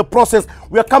learning in the process.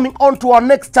 We are coming on to our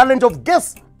next challenge of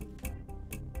guess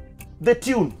the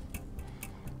tune.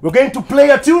 We're going to play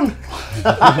a tune.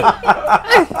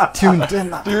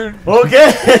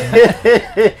 Okay.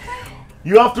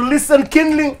 You have to listen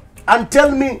keenly and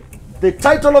tell me the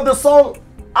title of the song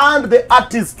and the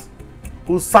artist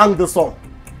who sang the song.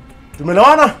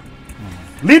 Tumeelewana?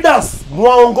 Leaders,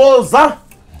 mwaongoza.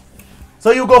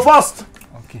 So you go first.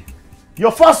 Okay.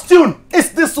 Your first tune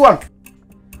is this one.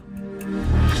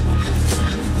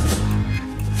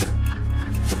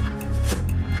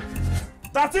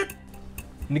 That's it.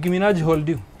 Nicki Minaj, Hold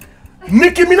You.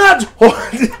 Nicki Minaj,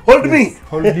 hold me.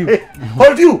 Hold You.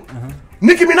 Hold you.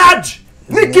 Nicki Minaj.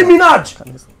 Nicki Minaj.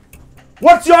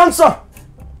 What's your answer?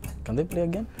 Can they play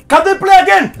again? Can they play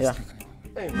again? Yeah.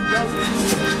 Hey,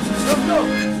 let's go.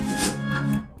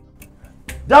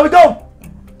 There we go.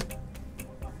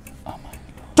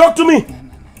 Talk to me.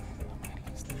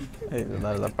 Hey,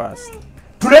 that is a pass.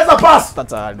 Today's a pass.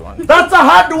 That's a hard one. That's a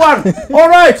hard one. All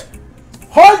right.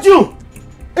 Hold You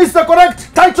is the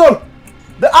correct title.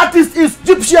 The artist is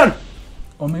Egyptian.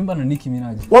 Wameimba na Nicki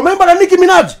Minaj. Wameimba na Nicki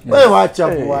Minaj. Wewe wacha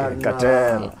bwana.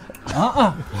 Cartel.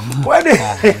 Kwani?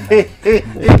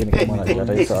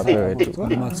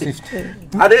 Max 50.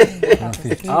 Ade.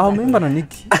 Wameimba na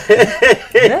Nicki.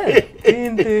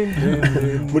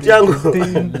 Mti yangu.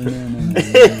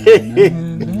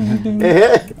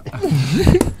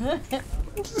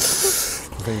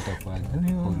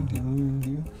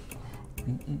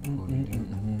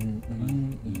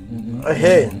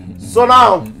 Hey, so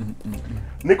now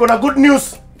niko na good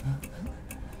news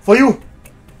for you.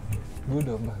 Good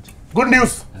or bad? Good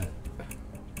news.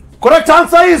 Correct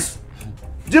answer is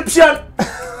Egyptian.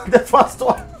 The first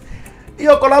one.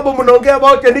 Hiyo collabo mnaongea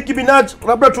about ya Nicki Minaj,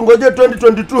 labda tungoje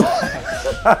 2022.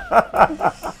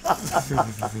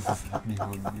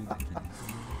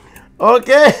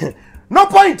 Okay. No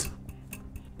point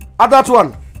at that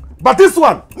one. But this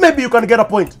one, maybe you can get a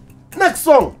point. Next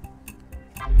song.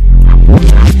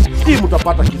 Hii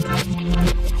mtapata kitu.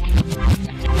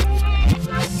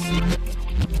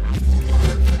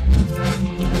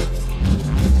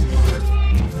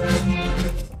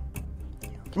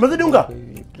 Umezidi unga?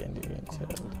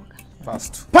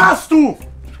 Pass to.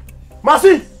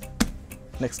 Masi.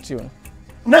 Next tune.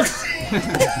 Next.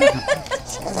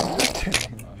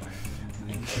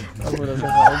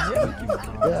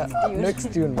 Yeah,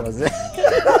 next tune was it?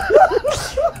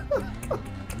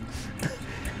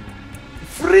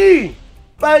 Free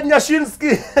by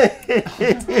Nyashinsky.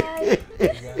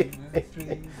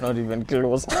 Not even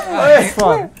close.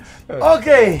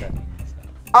 Okay.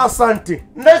 Asante.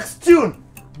 Next tune.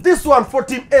 This one for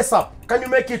Team ASAP. Can you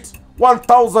make it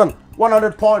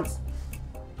 1,100 points?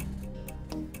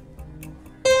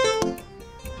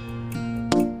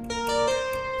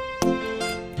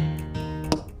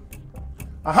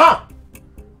 Aha.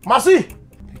 Masi.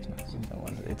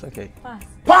 It's okay.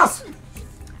 Pass.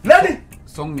 Lenny.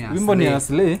 Song me Wimbo ni ya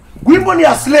Slay. Wimbo ni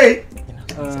ya Slay.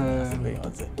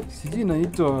 Sijui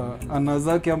inaitwa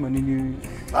Anazake ama nini.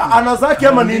 Anazake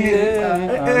ama nini?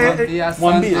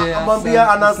 Mwambie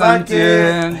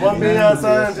Anazake. Mwambie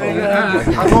asante.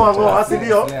 Ango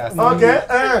asidio. Okay.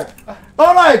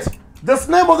 All right.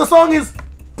 The name of the song is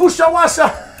Pusha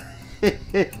Washa.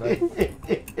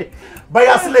 By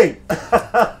Slay.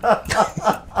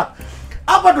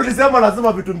 Hapa tulisema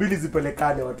lazima vitu mbili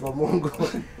zipelekane watu wa Mungu.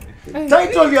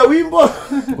 Title ya wimbo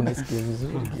Unasikia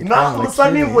vizuri. na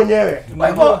msanii mwenyewe. Kwa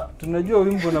hivyo Tunajua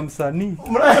wimbo na msanii.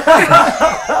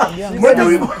 mwenye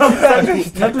wimbo na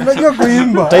msanii. Na tunajua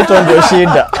kuimba. Title ndio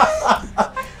shida.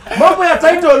 Mambo ya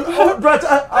title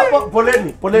hapa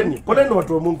poleni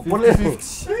watu wa Mungu. Poleni.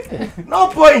 No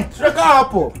point. Cheka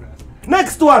hapo.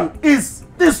 Next one is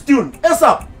this tune.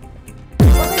 ASAP.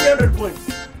 100 points.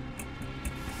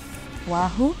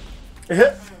 Wahoo, Ehe.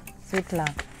 Sweet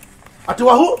Love. Ati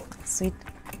Wahoo? Sweet.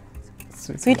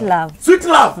 Sweet love. Sweet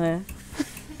love. Eh.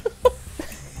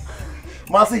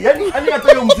 Masi, yani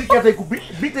hata hiyo muziki hata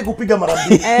ikubite kupiga mara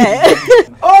mbili.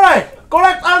 Alright,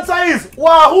 correct answer is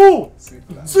Wahoo.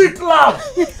 Sweet love.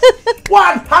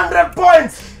 100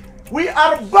 points. We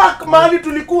are back mahali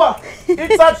tulikuwa.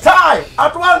 It's a tie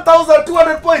at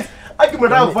 1,200 points.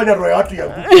 Akimwenda kufanya roho watu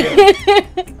yangu.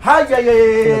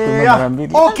 Haya.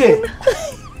 Okay.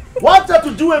 Wacha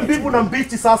tujue mbivu na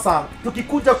mbichi sasa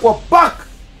tukikuja kwa back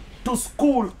to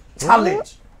school challenge.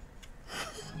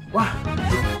 Wow.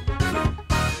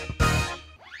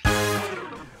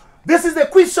 This is the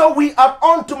quiz show. We are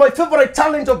on to my favorite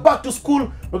challenge of back to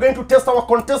school. We're going to test our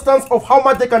contestants of how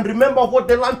much they can remember what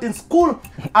they learned in school.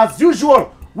 As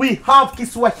usual, we have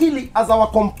Kiswahili as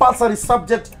our compulsory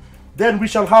subject. Then we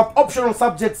shall have optional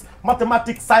subjects,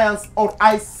 mathematics, science, or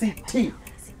ICT.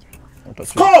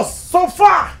 Scores so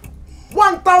far,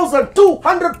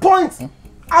 1,200 points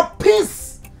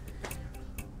apiece.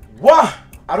 Wow,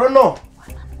 I don't know.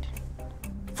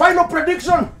 Final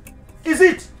prediction, is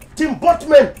it Team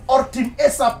Botman or Team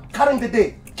ASAP carrying the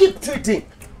day? Keep tweeting.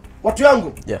 Watu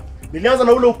yangu. Yeah. Nilianza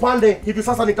na ule upande, hivi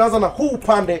sasa nitaanza na huu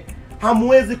upande.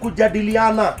 Hamwezi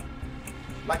kujadiliana.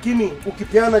 Lakini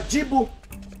ukipeana jibu,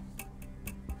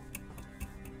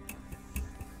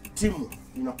 timu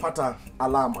inapata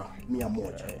alama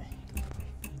 100.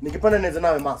 Nikipanda nianze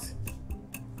nawe Masi.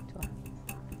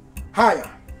 Haya.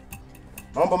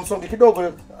 Naomba msonge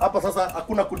kidogo hapa sasa,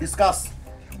 hakuna kudiscuss.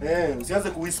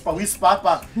 Usianze whisper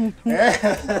hapa.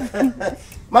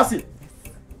 Masi,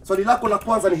 swali lako la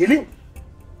kwanza ni hili.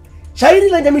 Shairi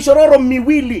lenye mishororo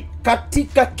miwili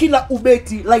katika kila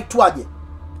ubeti laitwaje?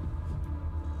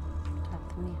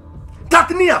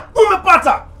 Tathnia.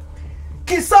 Umepata.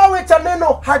 Kisawe cha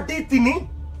neno hadithi ni?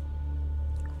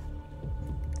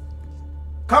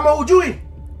 Kama ujui,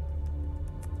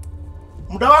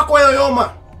 muda wako yoyoma.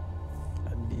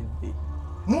 Hadithi.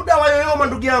 Muda wa yoyoma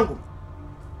ndugu yangu.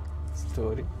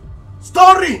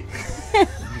 Story.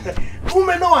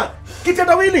 Umenoa.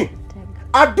 Kitendawili.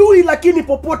 Adui lakini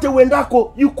popote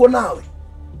uendako yuko nawe.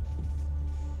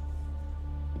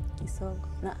 Kisogo.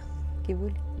 Na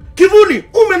kivuli. Kivuli.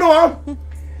 Umenoa.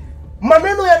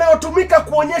 Maneno yanayotumika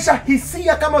kuonyesha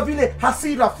hisia kama vile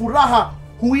hasira, furaha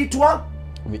huitwa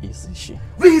Vihisishi.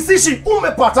 Vihisishi.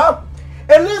 Umepata.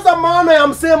 Eleza maana ya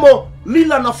msemo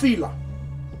lila na fila.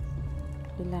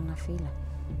 Lila na fila.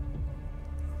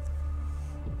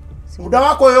 Muda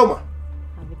wako yoma.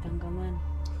 Vitangamani.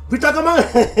 Vitangamani.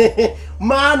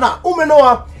 Maana.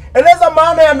 Umenoa. Eleza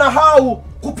maana ya nahau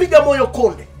kupiga moyo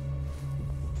konde.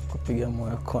 Kupiga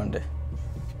moyo konde.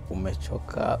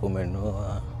 Umechoka,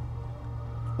 umenoa.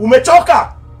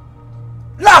 Umechoka?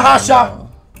 La hasha.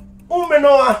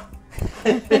 Umenoa.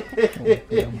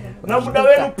 Na muda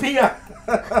wenu pia.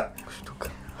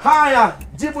 Haya,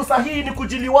 jibu sahihi ni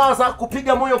kujiliwaza,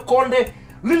 kupiga moyo konde.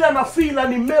 Lila na fila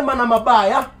ni mema na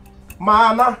mabaya.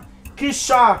 Maana.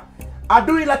 Kisha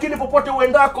adui lakini popote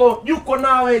uendako yuko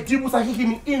nawe. Jibu sahihi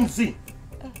ni inzi.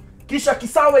 Kisha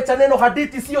kisawe cha neno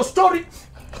hadithi sio story.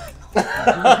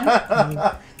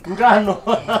 Ngano.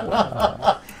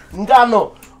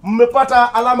 Ngano.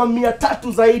 Mmepata alama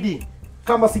 300 zaidi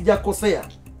kama sijakosea.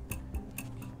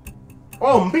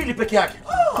 Oh, 2 peke yake.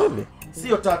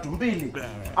 Sio 3, 2.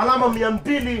 Alama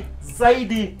 200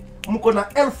 zaidi, mko na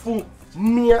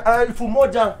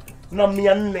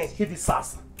 1,100 hivi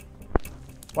sasa.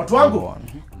 Watu wangu,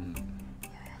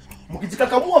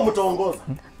 mkijikakamua mtaongoza.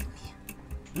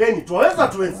 Leni, tuweza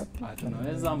tuweza.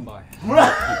 Tunaweza mbaya.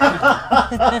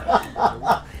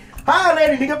 Haya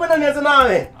Leni, ningependa nianze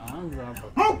nawe. Anza hapa.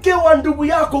 Mke wa ndugu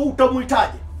yako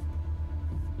utamuitaje?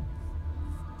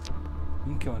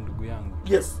 Mke wa ndugu yangu.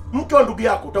 Yes, mke wa ndugu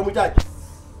yako utamuitaje?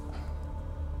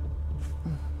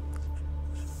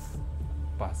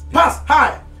 Pass. Pass.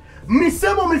 Haya.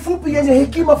 Misemo mifupi yenye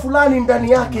hekima fulani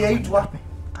ndani yake yaitwa?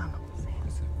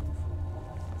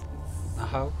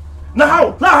 Nahau.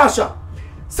 Nahau. La hasha.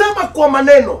 Sema kwa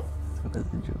maneno.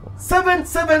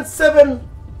 777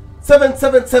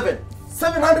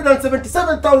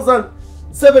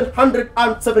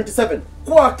 777,777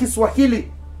 kwa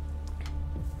Kiswahili.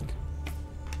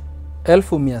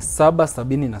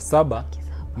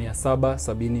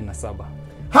 1777,777.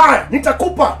 Haya,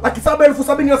 nitakupa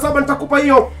 777,077 nitakupa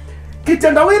hiyo.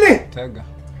 Kitendawili. Tega.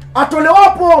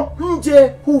 Atolewapo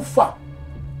nje hufa.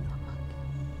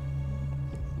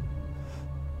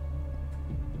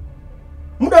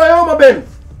 Muda wa yoma Ben.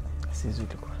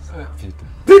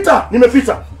 Pita,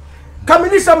 nimepita.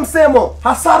 Kamilisha msemo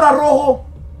hasara roho.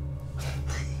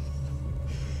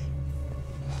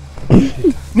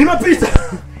 Nimepita.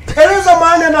 Eleza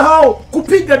maana na hao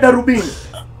kupiga darubini.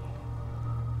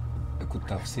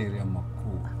 Kutafsiri ama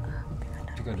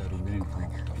Katika darubini ni kama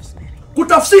kutafsiri.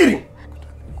 Kutafsiri.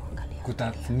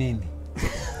 Kutathmini.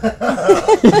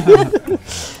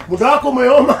 Muda wako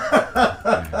umeoma.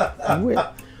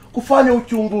 Kufanya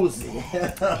uchunguzi.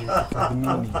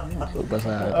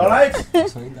 Alright.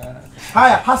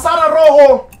 Haya, hasara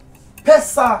roho,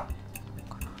 pesa,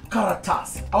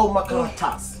 karatasi au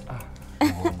makaratasi.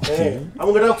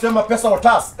 Amungetaka kusema pesa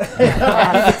watasi.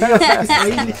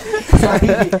 Sahihi.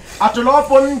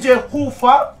 Atolewapo nje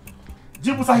hufa.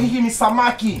 Jibu sahihi ni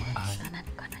samaki.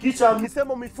 Kisha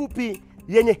misemo mifupi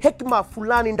yenye hekima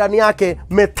fulani ndani yake,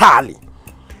 methali.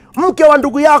 Mke wa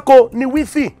ndugu yako ni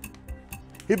wifi.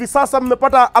 Hivi sasa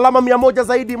mmepata alama 100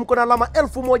 zaidi, mko na alama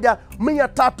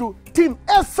 1300. Team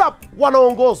ASAP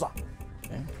wanaongoza.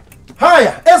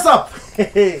 Haya, ASAP.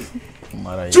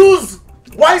 Choose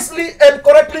wisely and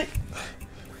correctly.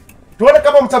 Tuone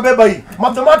kama mtabeba hii.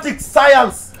 Mathematics,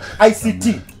 science,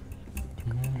 ICT.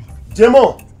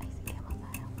 Jemo.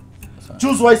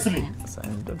 Choose wisely.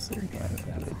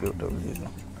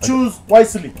 Choose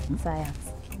wisely. Science.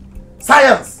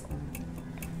 Science.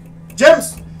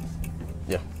 James.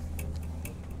 Yeah.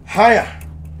 Higher.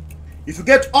 If you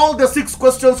get all the 6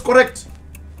 questions correct,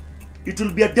 it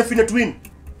will be a definite win.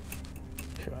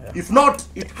 If not,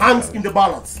 it hangs in the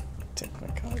balance.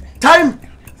 Time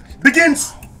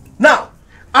begins now.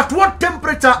 At what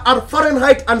temperature are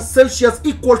Fahrenheit and Celsius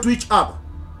equal to each other?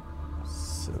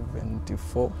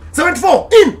 74. 74.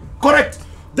 In. Correct.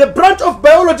 The branch of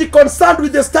biology concerned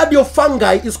with the study of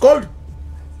fungi is called?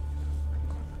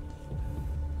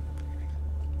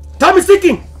 Time is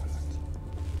ticking.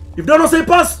 If you don't know, say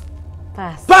pass.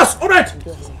 Pass. Pass. All right.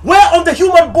 Where on the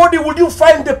human body would you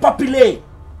find the papillae?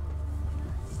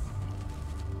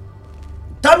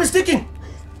 Time is ticking.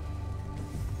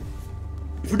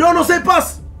 If you don't know, say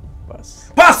pass.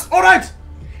 Pass. Pass. All right.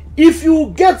 If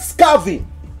you get scurvy,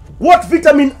 what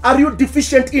vitamin are you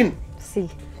deficient in? C.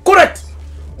 Correct.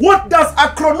 What does a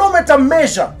chronometer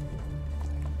measure?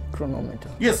 Chronometer.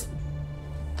 Yes.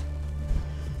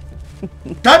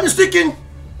 Time is ticking.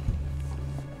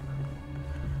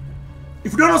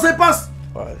 If you don't know, say pass.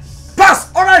 Pass. Pass.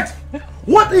 All right.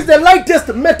 What is the lightest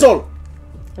metal?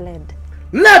 Lead.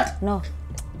 Lead. No.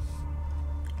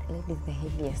 Lead is the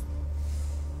heaviest.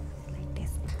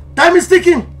 Lightest. Time is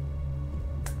ticking.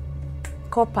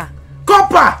 Copper.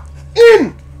 Copper.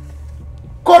 In.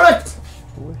 Correct.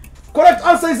 Correct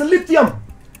answer is lithium.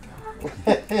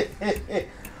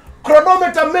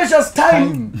 Chronometer measures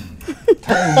time.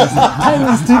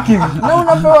 Time is ticking. No,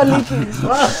 unapewa lipi.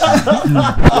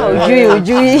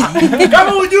 Ujui.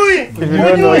 Kama ujui. If you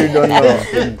don't know, you don't know.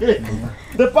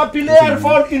 The papillae are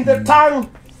found in the tongue.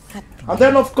 And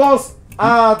then of course,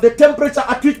 the temperature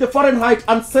at which the Fahrenheit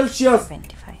and Celsius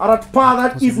 25. are at par,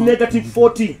 that is negative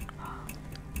 40.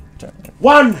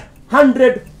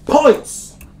 100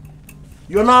 points.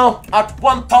 You're now at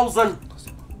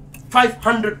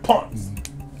 1,500 points.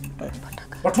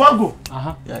 Watu wangu,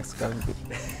 Yes, can be.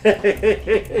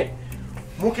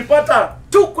 mukipata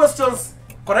 2 questions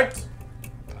correct,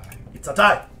 it's a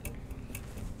tie.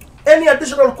 Any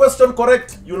additional question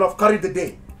correct, you'll have carried the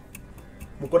day.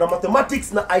 Mko na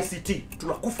mathematics na ICT,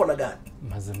 tunakufa na gani?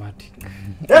 Mathematics.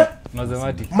 Eh?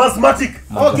 Mathematics. Mathematics.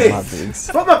 Okay.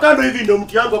 Mathematics. Papa kando hivi ndio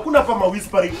mki yangu, hakuna hapa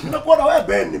whispering. Nimekuona wewe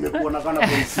Ben, nimekuona kana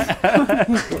polisi.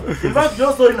 In fact,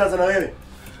 your story inaanza na wewe.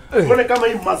 Uone kama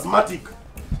hii mathematics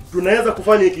tunaweza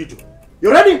kufanya hiki kitu.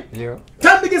 You ready? Yeah.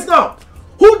 Time begins now.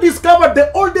 Who discovered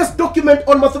the oldest document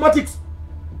on mathematics?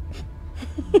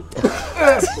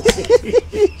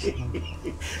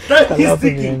 Time is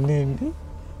ticking.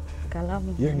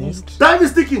 Kalamu. Time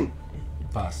is ticking.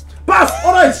 Passed. Pass.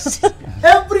 All right.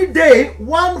 Every day,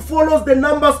 one follows the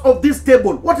numbers of this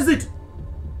table. What is it?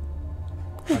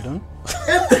 Pardon?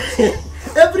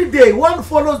 Every day, one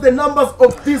follows the numbers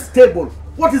of this table.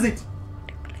 What is it?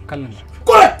 Calendar.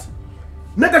 Correct.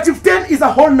 Negative 10 is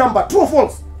a whole number. True or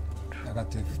false?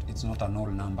 Negative. It's not an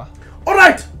whole number. All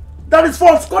right. That is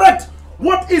false. Correct.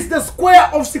 What is the square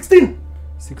of 16?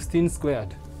 16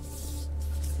 squared.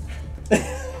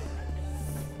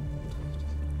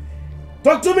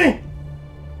 Talk to me.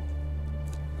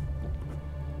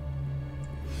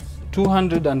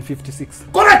 256.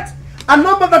 Correct. A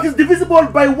number that is divisible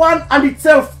by 1 and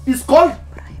itself is called?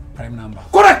 Prime number.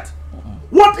 Correct.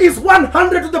 What is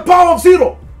 100 to the power of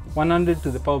 0? 100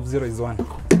 to the power of 0 is 1.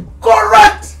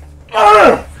 Correct.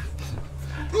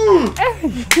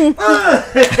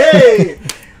 Hey.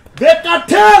 The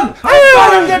cartel has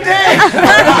won the day.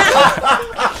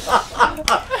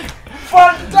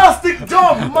 Fantastic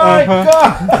job, my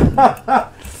God.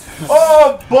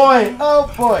 Oh boy, oh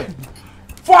boy.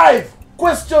 5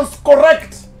 questions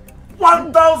correct.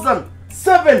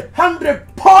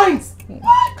 1,700 points.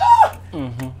 My God.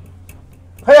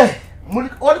 Hey,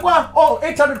 walikuwa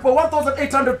 800 points,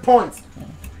 1800 points.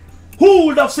 Who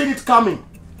would have seen it coming?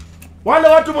 Wale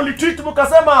watu mlitweet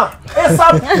mkasema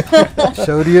ASAP.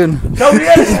 Shauri yenu.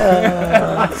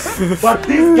 But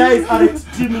these guys are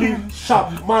extremely sharp.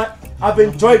 I've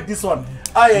enjoyed this one.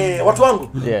 Watu wangu,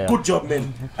 Yeah. good job, man.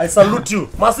 I salute you.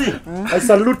 Masi, I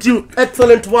salute you.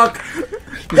 Excellent work.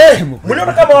 Hey,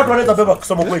 mliona kama watu wanaweza beba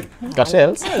kusoma kweli.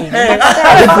 Cartels.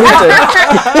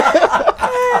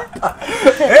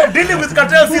 Dealing with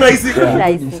cartels si rahisi.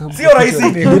 Sio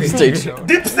rahisi. Deep state.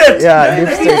 Deep state. Yeah, deep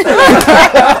state.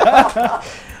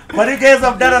 But you guys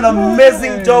have done an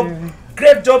amazing job.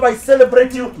 Great job. I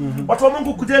celebrate you. Watu wa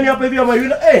Mungu kujeni hapa hivi ama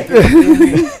yule.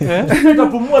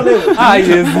 Tutapumua leo.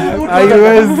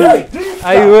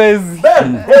 Haiwezi.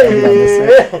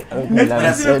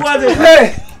 Express imekwaje?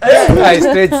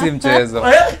 Straight si mchezo.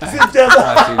 Si mchezo.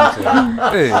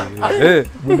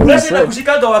 Unashinda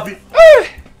kushikaga wapi?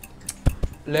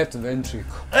 Left ventricle.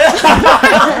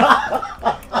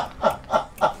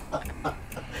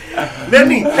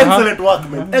 Lenny, excellent work,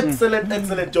 man.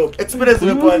 Excellent job. Experience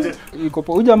imekwaje? Iko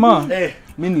kwa jamaa.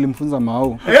 Mimi nilimfunza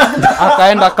Mao.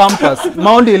 Akaenda campus.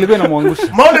 Mao ndio ilikuwa inamwangusha.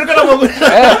 Mao ndio ilikuwa inamwangusha.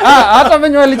 Hata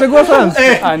venye walichagua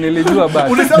sana. Nilijua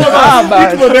basi. Ulisema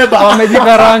basi tumebeba.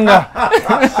 Wamejikaranga.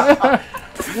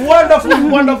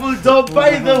 Wonderful job.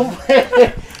 By the way,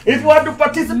 if you want to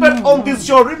participate on this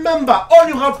show, remember all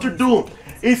you have to do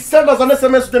is send us an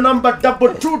SMS to the number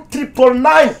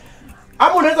 22999.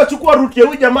 Ama unaweza chukua route ya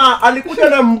huyu jamaa alikuja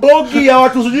na mbogi ya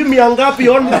watu sijui mia ngapi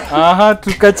online.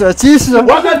 Tukachachisha.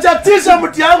 Wakachachisha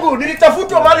mti yangu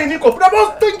nilitafutwa mali niko. Buda boss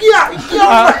ingia.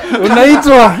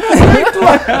 Unaitwa.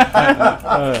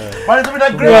 But it's been a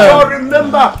great show.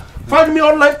 Remember, find me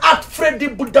online at Freddy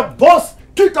Buddha Boss.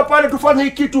 Twitter pale tufanye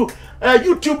hii kitu.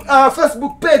 YouTube,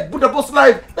 Facebook page Buddha Boss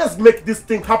Live. Let's make this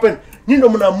thing happen. Nyinyi ndio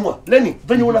mnaamua. Lenny,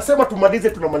 venye unasema tumalize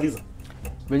tunamaliza.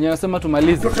 Venye unasema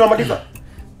tumalize. Tunamaliza.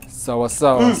 Sawa.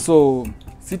 So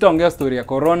sitaongea story ya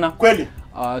corona. Kweli.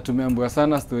 Tumeambiwa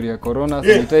sana story ya corona.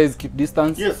 Sanitize, keep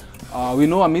distance. Yes. We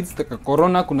know amidst the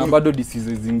corona kuna bado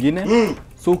diseases zingine.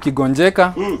 So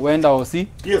ukigonjeka uenda hosi.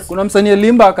 Yes. Kuna msanii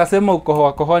Limba akasema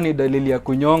ukohoa ni dalili ya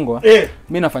kunyongwa.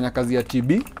 Mimi nafanya kazi ya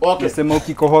TB. Nasema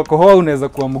ukikohoa unaweza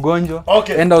kuwa mgonjwa.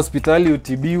 Enda hospitali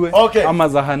utibiwe. Ama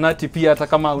zahanati pia hata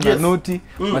kama una noti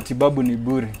matibabu ni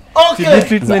bure. TB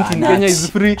treatment in Kenya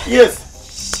is free. Yes.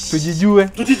 Tujijue.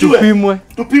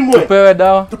 Tupimwe. Tupewe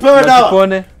dawa.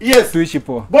 Tupone. Yes. Tuishi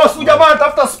poa. Boss, huyu jamaa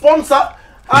anatafuta sponsor.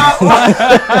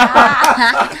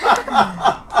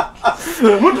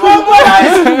 Mtu wangu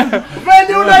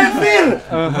venye unaifeel.